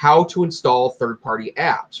how to install third-party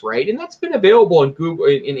apps, right? And that's been available in Google,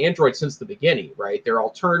 in Android since the beginning, right? There are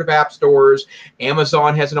alternative app stores.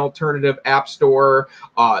 Amazon has an alternative app store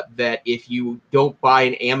that if you don't buy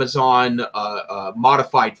an Amazon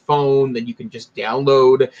modified phone, then you can just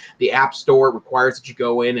download the app store. It requires that you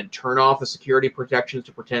go in and turn off the security protections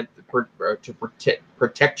to protect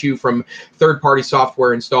you from third-party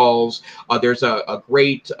software installs. There's a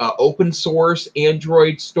great open source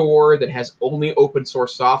Android store that has only open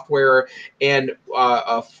source software. And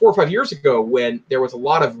 4 or 5 years ago, when there was a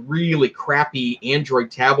lot of really crappy Android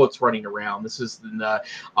tablets running around, this is in the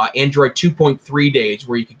Android 2.3 days,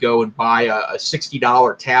 where you could go and buy a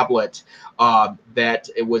 $60 tablet that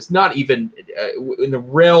it was not even in the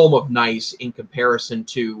realm of nice in comparison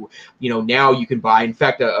to, now you can buy. In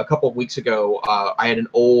fact, a couple of weeks ago, I had an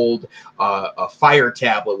old Fire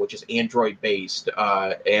tablet, which is Android based,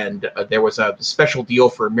 and there was a special deal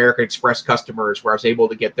for American Express customers where I was able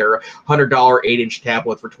to get their $100 8-inch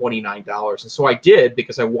tablet for $29. And so I did,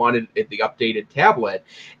 because I wanted the updated tablet,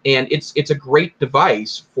 and it's a great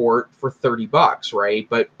device for $30, right?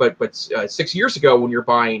 But 6 years ago, when you're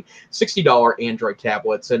buying $60 Android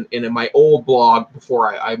tablets, and in my old blog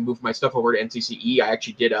before I moved my stuff over to NCCE, I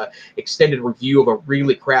actually did a extended review of a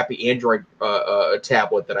really crappy Android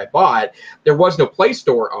tablet that I bought. There was no Play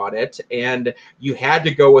Store on it, and you had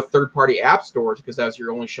to go with third-party app stores because that was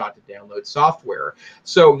your only shot to download software.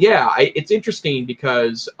 So yeah, it's interesting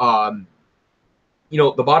because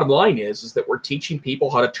the bottom line is that we're teaching people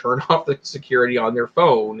how to turn off the security on their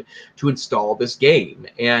phone to install this game.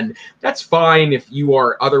 And that's fine if you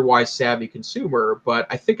are otherwise savvy consumer, but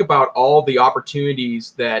I think about all the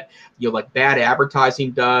opportunities that, like bad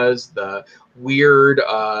advertising does, the weird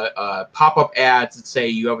pop-up ads that say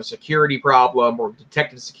you have a security problem or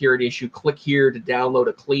detected a security issue, click here to download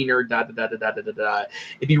a cleaner,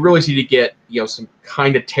 It'd be really easy to get some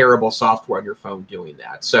kind of terrible software on your phone doing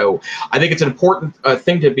that. So I think it's an important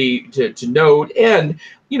thing to note. And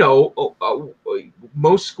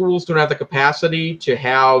most schools don't have the capacity to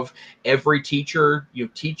have every teacher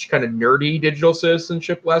teach kind of nerdy digital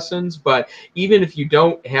citizenship lessons. But even if you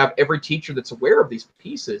don't have every teacher that's aware of these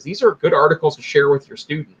pieces, these are good articles to share with your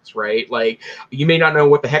students, right? Like, you may not know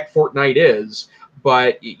what the heck Fortnite is,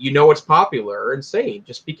 but it's popular, and saying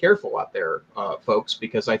just be careful out there, folks,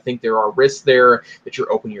 because I think there are risks there that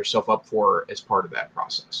you're opening yourself up for as part of that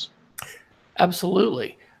process.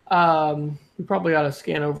 Absolutely. We probably ought to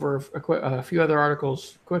scan over a few other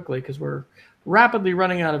articles quickly because we're rapidly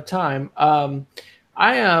running out of time.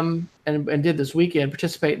 I am and did this weekend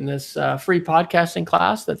participate in this free podcasting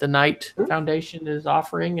class that the Knight Foundation is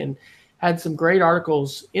offering, and had some great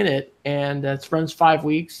articles in it. And it runs 5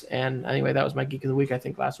 weeks. And anyway, that was my Geek of the Week, I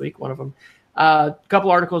think, last week, one of them. A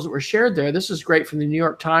couple articles that were shared there. This is great from the New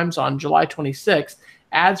York Times on July 26th.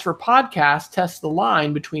 Ads for podcasts test the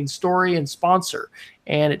line between story and sponsor.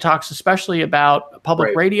 And it talks especially about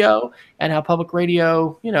public radio and how public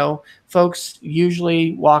radio, folks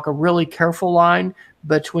usually walk a really careful line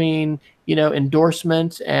between,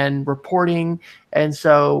 endorsement and reporting. And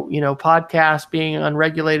so, podcasts being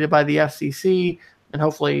unregulated by the FCC, and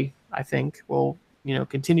hopefully, I think, will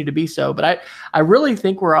continue to be so. But I really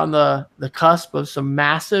think we're on the cusp of some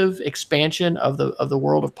massive expansion of the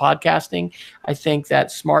world of podcasting. I think that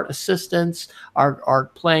smart assistants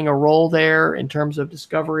are playing a role there in terms of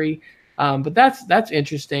discovery. But that's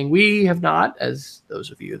interesting. We have not, as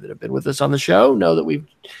those of you that have been with us on the show know, that we've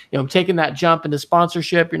taken that jump into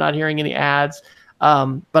sponsorship. You're not hearing any ads.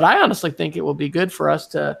 But I honestly think it will be good for us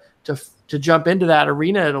to jump into that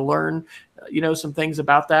arena to learn some things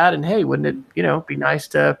about that. And hey, wouldn't it be nice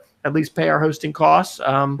to at least pay our hosting costs,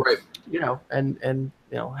 and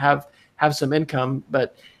have some income.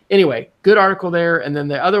 But anyway, good article there. And then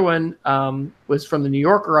the other one was from the New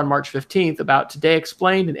Yorker on March 15th about Today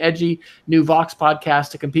Explained, an edgy new Vox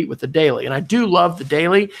podcast to compete with The Daily. And I do love The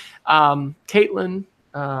Daily. Caitlin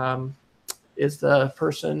is the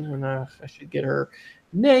person, and I should get her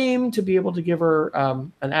name to be able to give her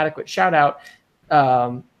an adequate shout out.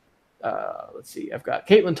 Let's see. I've got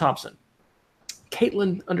Caitlin Thompson.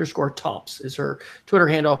 Caitlin_Tomps is her Twitter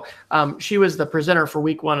handle. She was the presenter for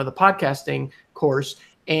week 1 of the podcasting course.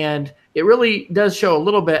 And it really does show a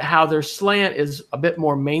little bit how their slant is a bit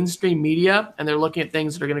more mainstream media. And they're looking at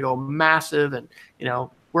things that are going to go massive. And,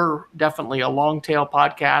 we're definitely a long tail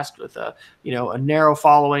podcast with a narrow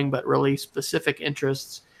following, but really specific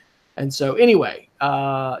interests. And so anyway,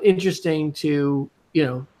 interesting to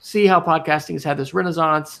see how podcasting has had this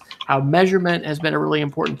renaissance, how measurement has been a really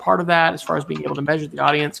important part of that as far as being able to measure the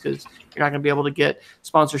audience, because you're not going to be able to get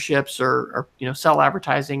sponsorships or sell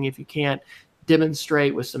advertising if you can't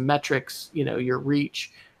demonstrate with some metrics, your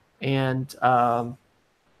reach. And, I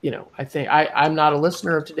think I'm not a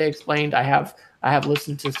listener of Today Explained. I have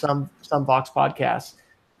listened to some Vox podcasts,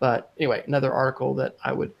 but anyway, another article that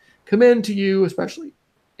I would commend to you, especially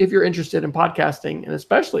if you're interested in podcasting, and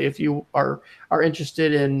especially if you are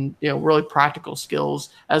interested in really practical skills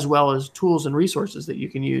as well as tools and resources that you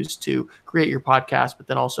can use to create your podcast, but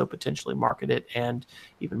then also potentially market it and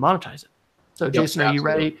even monetize it. So, Jason, are you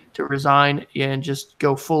ready to resign and just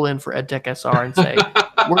go full in for EdTech SR and say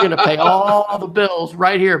we're going to pay all the bills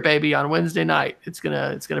right here, baby, on Wednesday night? It's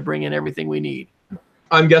gonna bring in everything we need.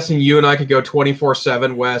 I'm guessing you and I could go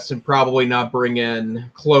 24/7, Wes, and probably not bring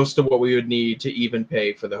in close to what we would need to even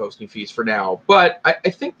pay for the hosting fees for now. But I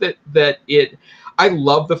think that I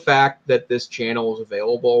love the fact that this channel is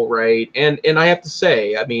available, right? And I have to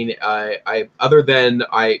say, I mean, I other than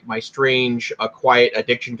my strange quiet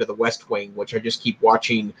addiction to The West Wing, which I just keep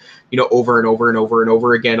watching, over and over and over and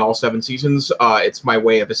over again, all 7 seasons. It's my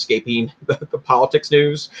way of escaping the politics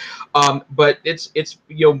news. But it's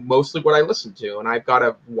mostly what I listen to, and I've got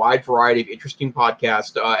a wide variety of interesting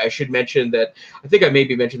podcasts. I should mention that I think I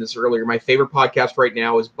maybe mentioned this earlier. My favorite podcast right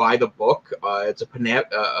now is By the Book. It's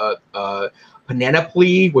a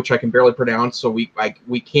Panoply, which I can barely pronounce, so we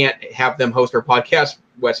can't have them host our podcast,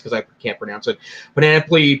 Wes, because I can't pronounce it.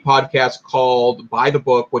 Panoply podcast called By the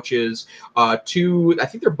Book, which is I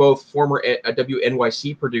think they're both former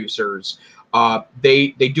WNYC producers.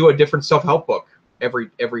 They do a different self-help book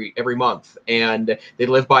every month, and they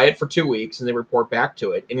live by it for 2 weeks and they report back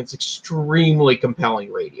to it, and it's extremely compelling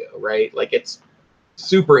radio, right? Like, it's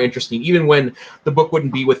super interesting, even when the book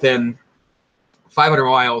wouldn't be within 500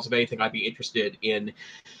 miles of anything I'd be interested in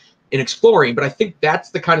exploring. But I think that's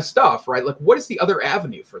the kind of stuff, right? Like, what is the other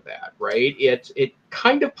avenue for that, right? It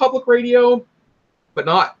kind of public radio, but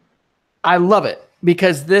not. I love it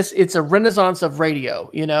because it's a renaissance of radio,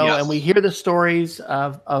 Yes. And we hear the stories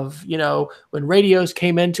of when radios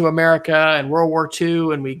came into America in World War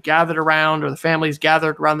II, and we gathered around, or the families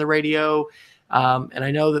gathered around the radio. And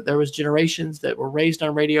I know that there was generations that were raised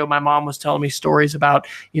on radio. My mom was telling me stories about,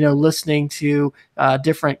 listening to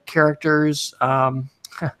different characters. And,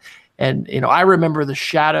 I remember The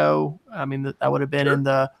Shadow. I mean, that would have been in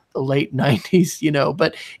the late 90s,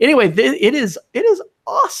 but anyway, it is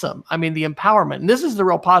awesome. I mean, the empowerment, and this is the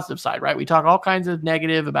real positive side, right? We talk all kinds of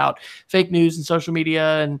negative about fake news and social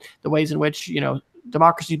media and the ways in which,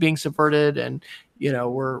 democracy is being subverted and,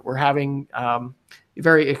 we're having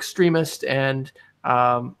very extremist and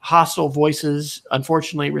hostile voices,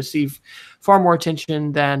 unfortunately, receive far more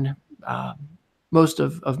attention than most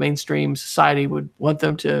of mainstream society would want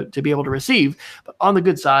them to be able to receive. But on the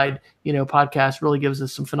good side, podcast really gives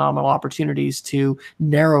us some phenomenal opportunities to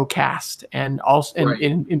narrowcast, and also Right.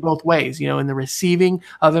 in both ways, in the receiving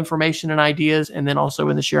of information and ideas, and then also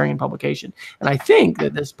in the sharing and publication. And I think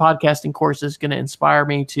that this podcasting course is going to inspire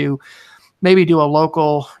me to maybe do a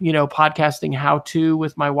local, podcasting how-to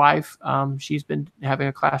with my wife. She's been having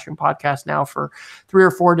a classroom podcast now for 3 or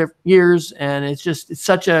 4 years, and it's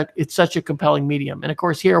such a compelling medium. And of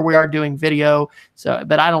course, here we are doing video. So,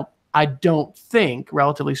 but I don't think,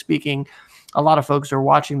 relatively speaking, a lot of folks are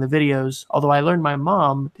watching the videos. Although I learned my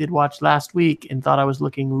mom did watch last week and thought I was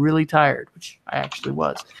looking really tired, which I actually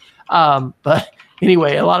was. But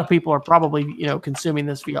anyway, a lot of people are probably, consuming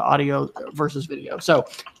this via audio versus video. So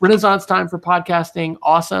Renaissance time for podcasting.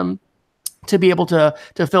 Awesome to be able to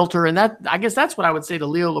filter. And that, I guess that's what I would say to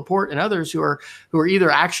Leo Laporte and others who are either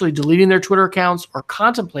actually deleting their Twitter accounts or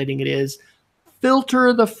contemplating it, is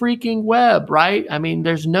filter the freaking web, right? I mean,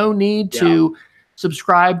 there's no need to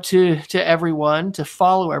subscribe to everyone, to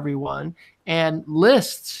follow everyone. And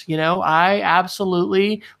lists, I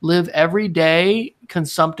absolutely live every day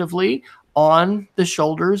consumptively on the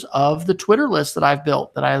shoulders of the Twitter list that I've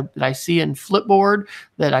built, that I see in Flipboard,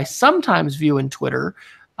 that I sometimes view in Twitter.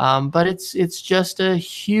 But it's just a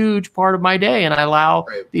huge part of my day. And I allow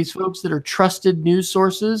these folks that are trusted news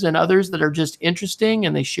sources and others that are just interesting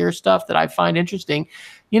and they share stuff that I find interesting,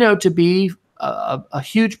 to be a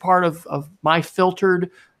huge part of my filtered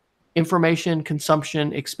information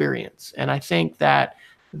consumption experience. And I think that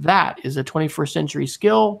is a 21st century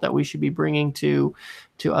skill that we should be bringing to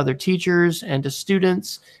other teachers and to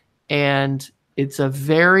students. And it's a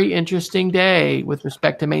very interesting day with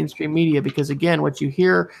respect to mainstream media, because again, what you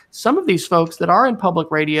hear some of these folks that are in public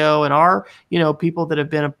radio and are, people that have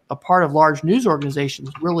been a part of large news organizations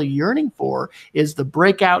really yearning for is the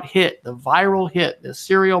breakout hit, the viral hit, the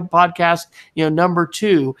serial podcast, number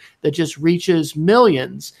 2 that just reaches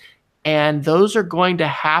millions. And those are going to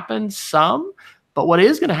happen some. But what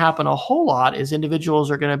is going to happen a whole lot is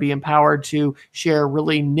individuals are going to be empowered to share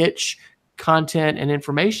really niche content and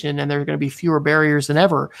information, and there are going to be fewer barriers than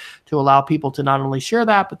ever to allow people to not only share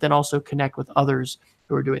that, but then also connect with others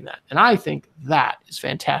who are doing that. And I think that is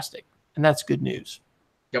fantastic, and that's good news.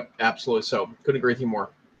 Yep, absolutely. So couldn't agree with you more.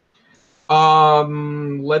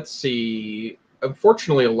 Let's see.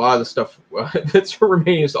 Unfortunately, a lot of the stuff that's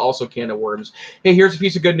remaining is also can of worms. Hey, here's a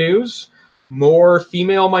piece of good news. More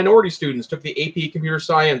female minority students took the AP Computer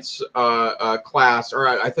Science class, or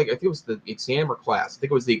I think it was the exam or class. I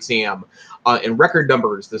think it was the exam in record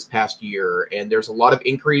numbers this past year. And there's a lot of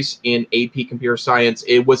increase in AP Computer Science.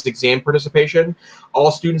 It was exam participation.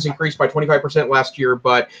 All students increased by 25% last year,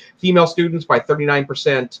 but female students by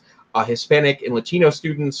 39%, Hispanic and Latino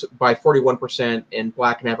students by 41%, and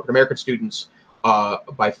Black and African American students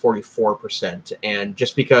by 44%. And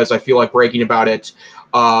just because I feel like bragging about it,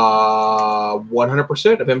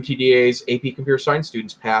 100% of MTDA's AP Computer Science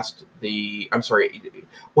students passed the,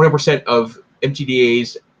 100% of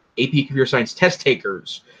MTDA's AP Computer Science test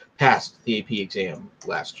takers passed the AP exam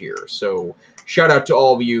last year. So shout out to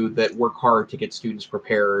all of you that work hard to get students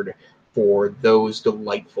prepared for those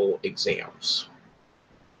delightful exams.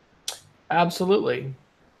 Absolutely.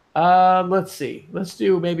 Let's see. Let's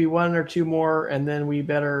do maybe 1 or 2 more, and then we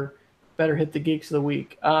better hit the geeks of the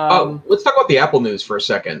week. Let's talk about the Apple news for a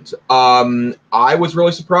second. I was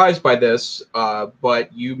really surprised by this,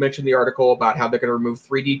 but you mentioned the article about how they're going to remove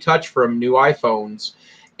 3D Touch from new iPhones,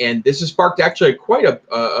 and this has sparked actually quite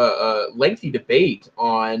a lengthy debate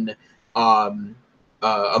on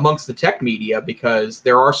amongst the tech media, because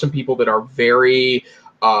there are some people that are very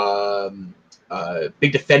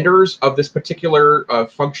big defenders of this particular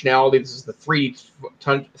functionality. This is the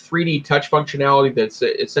 3D touch functionality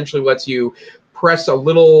that essentially lets you press a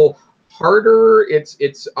little harder.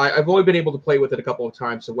 I've only been able to play with it a couple of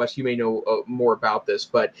times, so Wes, you may know more about this,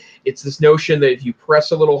 but it's this notion that if you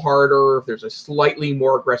press a little harder, if there's a slightly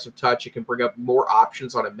more aggressive touch, it can bring up more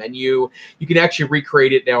options on a menu. You can actually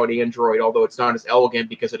recreate it now in Android, although it's not as elegant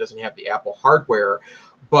because it doesn't have the Apple hardware.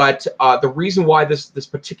 But the reason why this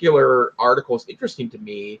particular article is interesting to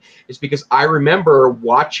me is because I remember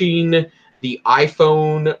watching the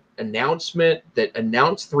iPhone announcement that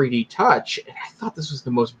announced 3D Touch, and I thought this was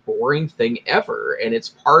the most boring thing ever. And it's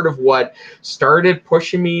part of what started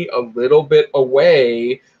pushing me a little bit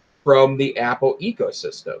away from the Apple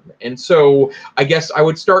ecosystem. And so I guess I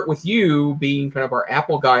would start with you being kind of our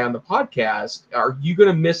Apple guy on the podcast. Are you going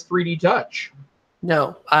to miss 3D Touch?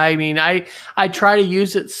 No, I mean, I try to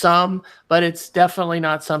use it some, but it's definitely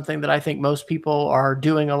not something that I think most people are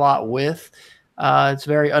doing a lot with. It's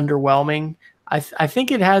very underwhelming. I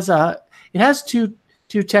think it has too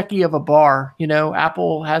techy of a bar. You know,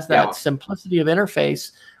 Apple has Yeah. that simplicity of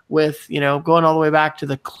interface with, you know, going all the way back to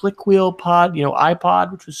the click wheel pod, you know,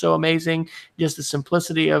 iPod, which was so amazing. Just the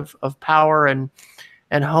simplicity of power and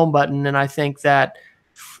home button. And I think that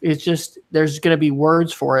it's just there's going to be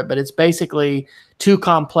words for it, but it's basically too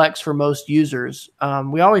complex for most users.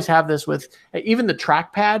 We always have this with even the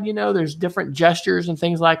trackpad. You know, there's different gestures and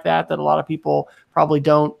things like that that a lot of people probably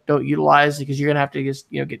don't utilize because you're going to have to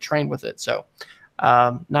just get trained with it. So,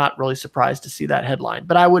 not really surprised to see that headline,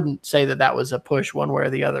 but I wouldn't say that that was a push one way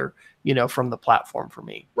or the other. From the platform for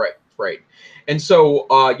me. Right, right. And so,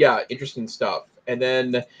 yeah, interesting stuff. And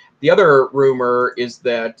then the other rumor is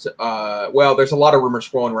that, well, there's a lot of rumors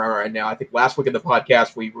flowing around right now. I think last week in the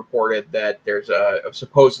podcast, we reported that there's a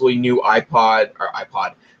supposedly new iPod,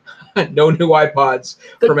 no new iPods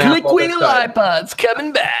The from click Apple. wheel iPod's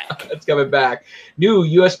coming back. It's coming back. New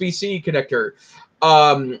USB-C connector.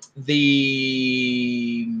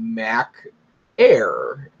 The MacBook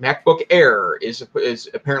Air is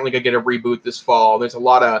apparently going to get a reboot this fall. There's a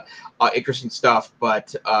lot of interesting stuff,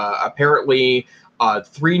 but apparently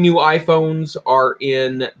 3 new iPhones are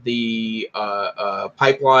in the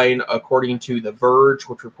pipeline, according to The Verge,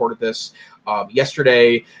 which reported this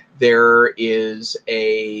yesterday. There is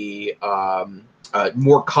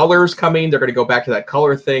more colors coming. They're going to go back to that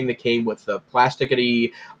color thing that came with the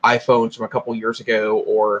plasticky iPhones from a couple years ago,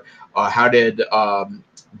 or how did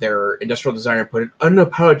their industrial designer put it?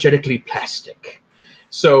 Unapologetically plastic.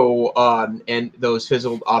 So, and those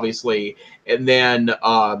fizzled, obviously. And then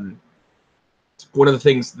one of the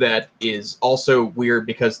things that is also weird,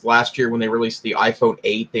 because last year when they released the iPhone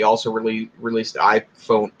 8, they also released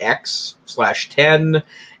iPhone X/10.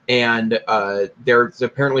 And there's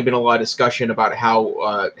apparently been a lot of discussion about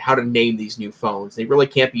how to name these new phones. They really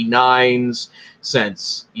can't be 9s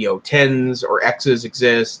since 10s or X's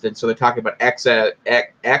exist, and so they're talking about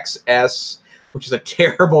XS, which is a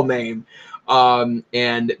terrible name,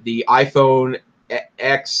 and the iPhone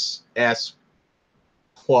XS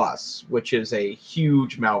Plus, which is a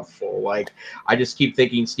huge mouthful. Like, I just keep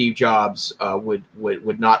thinking Steve Jobs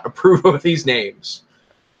would not approve of these names.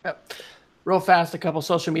 Yep. Real fast, a couple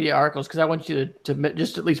social media articles, because I want you to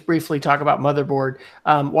just at least briefly talk about Motherboard.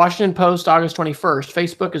 Washington Post, August 21st.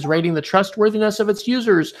 Facebook is rating the trustworthiness of its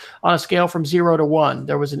users on a scale from 0 to 1.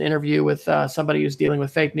 There was an interview with somebody who's dealing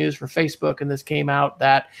with fake news for Facebook, and this came out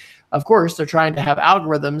that, of course, they're trying to have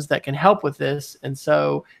algorithms that can help with this, and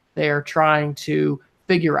so they are trying to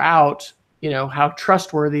figure out how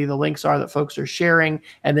trustworthy the links are that folks are sharing,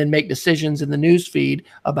 and then make decisions in the news feed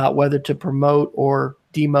about whether to promote or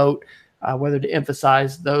demote, whether to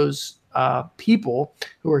emphasize those people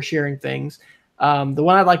who are sharing things. The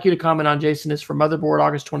one I'd like you to comment on, Jason, is from Motherboard,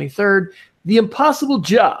 August 23rd. The impossible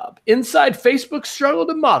job. Inside Facebook's struggle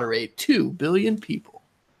to moderate 2 billion people.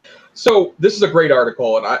 So this is a great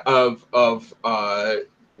article, and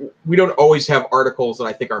we don't always have articles that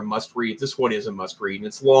I think are must read. This one is a must read, and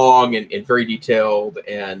it's long and very detailed,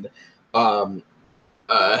 and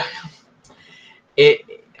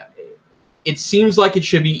it seems like it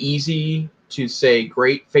should be easy to say,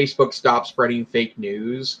 great, Facebook, stop spreading fake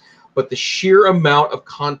news. But the sheer amount of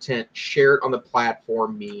content shared on the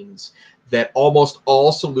platform means that almost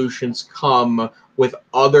all solutions come with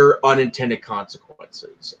other unintended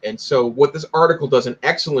consequences. And so what this article does an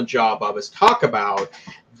excellent job of is talk about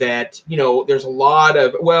that, there's a lot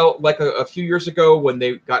of, well, like a few years ago when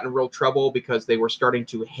they got in real trouble because they were starting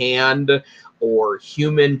to hand or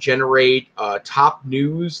human generate top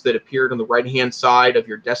news that appeared on the right-hand side of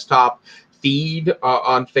your desktop feed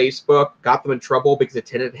on Facebook, got them in trouble because it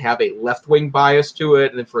tended to have a left-wing bias to it.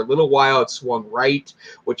 And then for a little while, it swung right,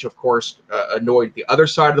 which, of course, annoyed the other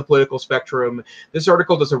side of the political spectrum. This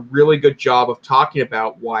article does a really good job of talking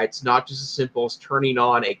about why it's not just as simple as turning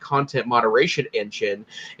on a content moderation engine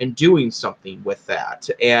and doing something with that.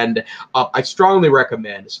 And I strongly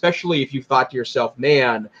recommend, especially if you thought to yourself,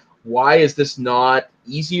 man, why is this not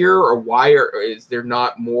easier, or why is there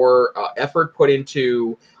not more effort put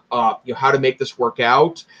into how to make this work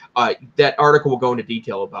out? That article will go into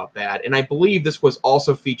detail about that. And I believe this was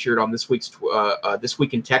also featured on this week's This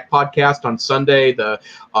Week in Tech podcast on Sunday, the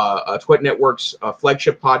Twit Network's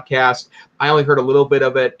flagship podcast. I only heard a little bit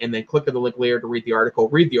of it, and then click on the link later to read the article.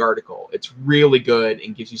 Read the article. It's really good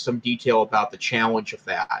and gives you some detail about the challenge of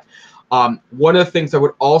that. One of the things I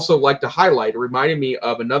would also like to highlight, it reminded me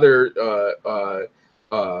of another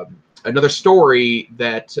another story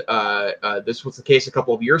that this was the case a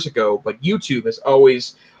couple of years ago, but YouTube has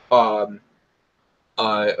always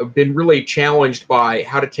been really challenged by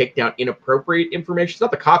how to take down inappropriate information. It's not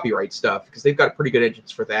the copyright stuff, because they've got pretty good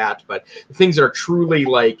engines for that, but the things that are truly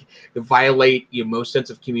like violate most sense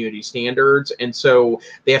of community standards. And so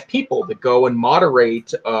they have people that go and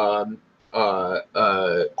moderate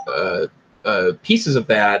pieces of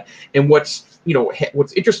that. And what's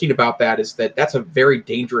interesting about that is that that's a very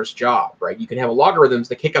dangerous job, right? You can have algorithms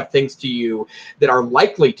that kick up things to you that are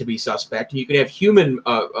likely to be suspect, and you can have human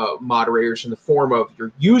moderators in the form of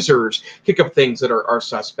your users kick up things that are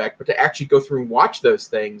suspect. But to actually go through and watch those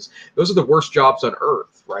things, those are the worst jobs on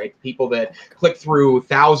earth, right? People that click through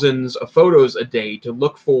thousands of photos a day to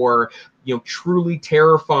look for truly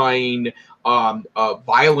terrifying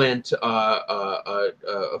violent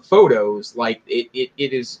photos, like it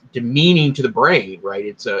is demeaning to the brain, right?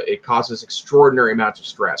 It causes extraordinary amounts of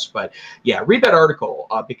stress. But yeah, read that article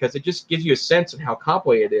because it just gives you a sense of how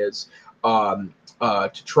complicated it is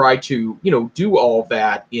to try to do all of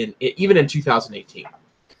that even in 2018.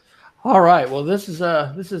 All right. Well, this is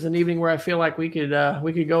an evening where I feel like we could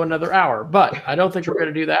go another hour, but I don't think we're going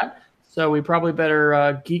to do that. So we probably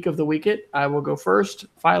better Geek of the Week it. I will go first,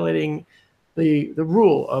 violating the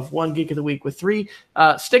rule of one Geek of the Week with 3.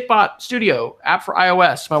 Stickbot Studio app for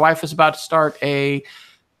iOS. My wife is about to start a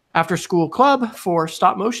after-school club for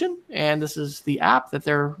stop motion, and this is the app that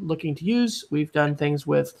they're looking to use. We've done things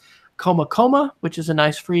with Coma, which is a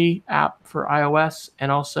nice free app for iOS,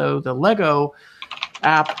 and also the Lego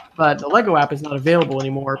app, but the Lego app is not available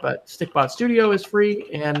anymore. But Stickbot Studio is free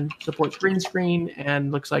and supports green screen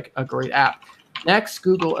and looks like a great app. Next,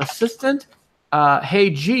 Google Assistant. Hey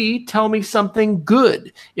G, tell me something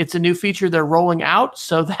good. It's a new feature they're rolling out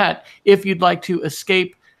so that if you'd like to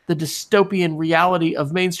escape the dystopian reality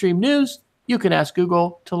of mainstream news, you can ask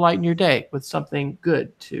Google to lighten your day with something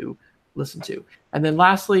good to listen to. And then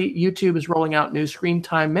lastly, YouTube is rolling out new screen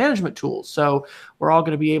time management tools. So we're all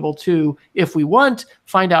going to be able to, if we want,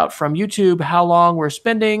 find out from YouTube how long we're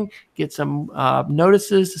spending, get some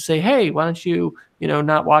notices to say, hey, why don't you,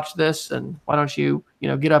 not watch this? And why don't you,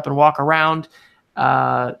 get up and walk around?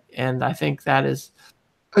 And I think that is,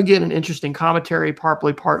 again, an interesting commentary,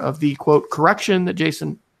 probably part of the, quote, correction that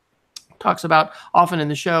Jason talks about often in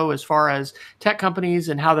the show as far as tech companies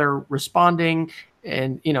and how they're responding.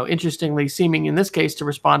 And, interestingly, seeming in this case to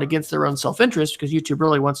respond against their own self-interest, because YouTube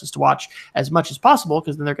really wants us to watch as much as possible,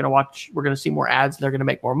 because then we're going to see more ads, and they're going to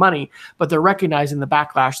make more money. But they're recognizing the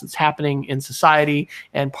backlash that's happening in society.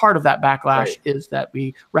 And part of that backlash is that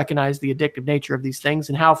we recognize the addictive nature of these things,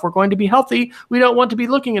 and how if we're going to be healthy, we don't want to be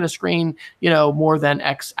looking at a screen, more than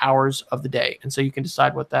X hours of the day. And so you can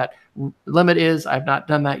decide what that limit is. I've not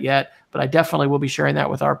done that yet, but I definitely will be sharing that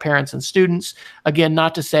with our parents and students. Again,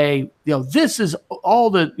 not to say, this is all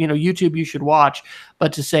the, YouTube you should watch,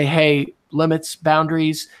 but to say, hey, limits,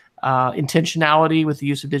 boundaries, intentionality with the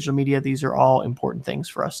use of digital media. These are all important things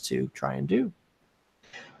for us to try and do.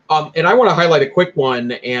 And I want to highlight a quick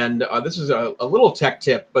one, and this is a little tech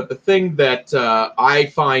tip, but the thing that I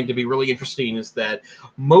find to be really interesting is that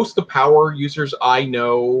most of the power users I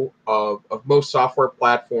know of most software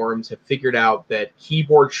platforms have figured out that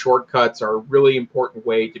keyboard shortcuts are a really important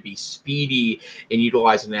way to be speedy in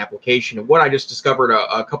utilizing an application. And what I just discovered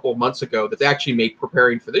a couple of months ago that's actually made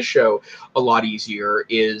preparing for this show a lot easier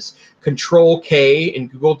is Control-K in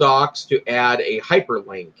Google Docs to add a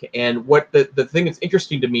hyperlink. And what the thing that's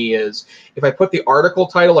interesting to me is if I put the article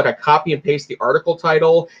title, like I copy and paste the article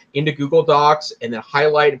title into Google Docs and then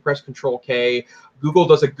highlight and press Control-K, Google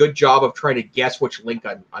does a good job of trying to guess which link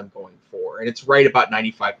I'm going for. And it's right about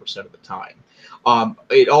 95% of the time.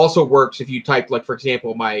 It also works if you type, like, for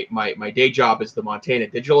example, my day job is the Montana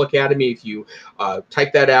Digital Academy. If you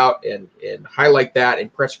type that out and highlight that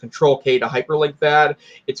and press Control-K to hyperlink that,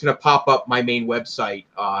 it's going to pop up my main website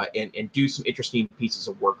and do some interesting pieces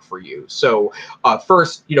of work for you. So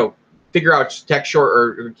first, figure out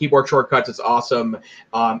or keyboard shortcuts. It's awesome.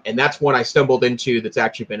 And that's one I stumbled into that's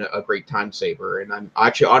actually been a great time saver. And I'm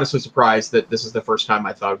actually honestly surprised that this is the first time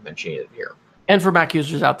I thought of mentioning it here. And for Mac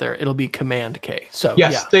users out there, it'll be Command-K. So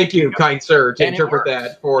yes, yeah. Thank you, kind sir, to interpret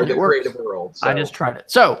that for the creative world. So. I just tried it.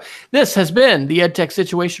 So this has been the EdTech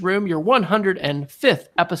Situation Room, your 105th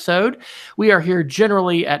episode. We are here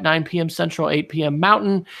generally at 9 p.m. Central, 8 p.m.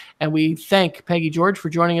 Mountain, and we thank Peggy George for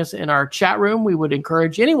joining us in our chat room. We would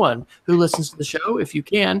encourage anyone who listens to the show, if you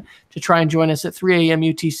can, to try and join us at 3 a.m.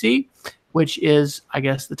 UTC, which is, I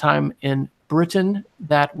guess, the time in Britain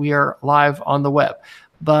that we are live on the web.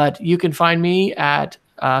 But you can find me at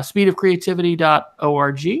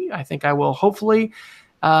speedofcreativity.org. I think I will hopefully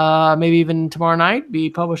maybe even tomorrow night, be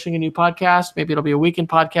publishing a new podcast. Maybe it'll be a weekend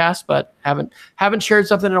podcast, but haven't shared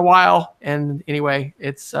something in a while. And anyway,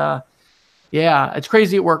 it's it's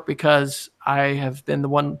crazy at work because I have been the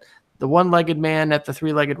one-legged man at the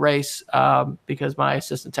three-legged race because my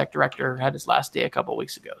assistant tech director had his last day a couple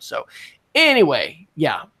weeks ago. So anyway,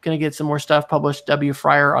 going to get some more stuff published. W.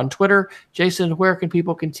 Fryer on Twitter. Jason, where can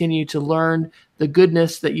people continue to learn the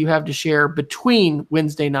goodness that you have to share between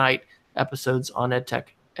Wednesday night episodes on EdTech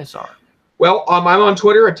SR? Well, I'm on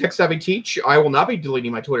Twitter at TechSavvyTeach. I will not be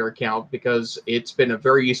deleting my Twitter account because it's been a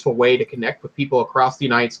very useful way to connect with people across the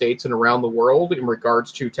United States and around the world in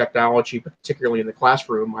regards to technology, particularly in the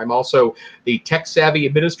classroom. I'm also the Tech Savvy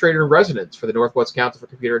Administrator in Residence for the Northwest Council for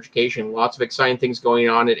Computer Education. Lots of exciting things going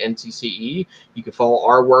on at NCCE. You can follow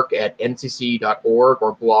our work at ncce.org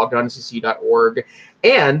or blog.ncce.org.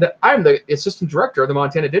 And I'm the Assistant Director of the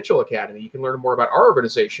Montana Digital Academy. You can learn more about our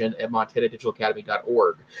organization at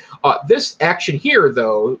montanadigitalacademy.org. This action here,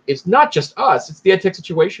 though, is not just us. It's the EdTech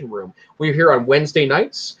Situation Room. We're here on Wednesday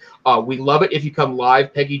nights. We love it if you come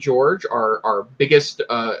live. Peggy George, our biggest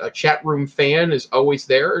chat room fan, is always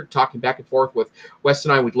there talking back and forth with Wes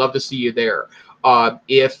and I. We'd love to see you there.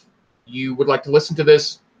 If you would like to listen to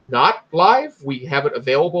this not live, we have it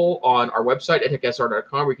available on our website,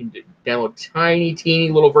 edtechsr.com, where you can download tiny,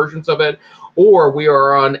 teeny little versions of it. Or we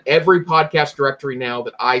are on every podcast directory now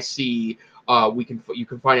that I see. You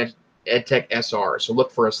can find EdTech SR, so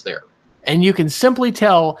look for us there. And you can simply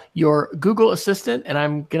tell your Google Assistant, and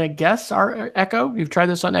I'm going to guess our Echo. You've tried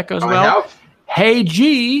this on Echo as well. I have. Hey,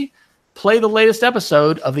 G, play the latest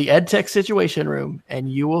episode of the EdTech Situation Room,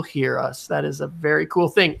 and you will hear us. That is a very cool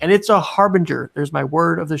thing. And it's a harbinger. There's my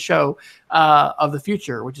word of the show of the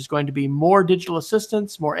future, which is going to be more digital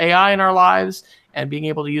assistants, more AI in our lives, and being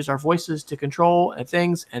able to use our voices to control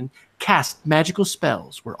things and cast magical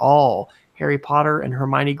spells. We're all Harry Potter and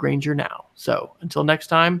Hermione Granger now. So until next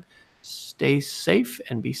time, stay safe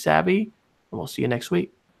and be savvy, and we'll see you next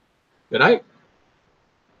week. Good night.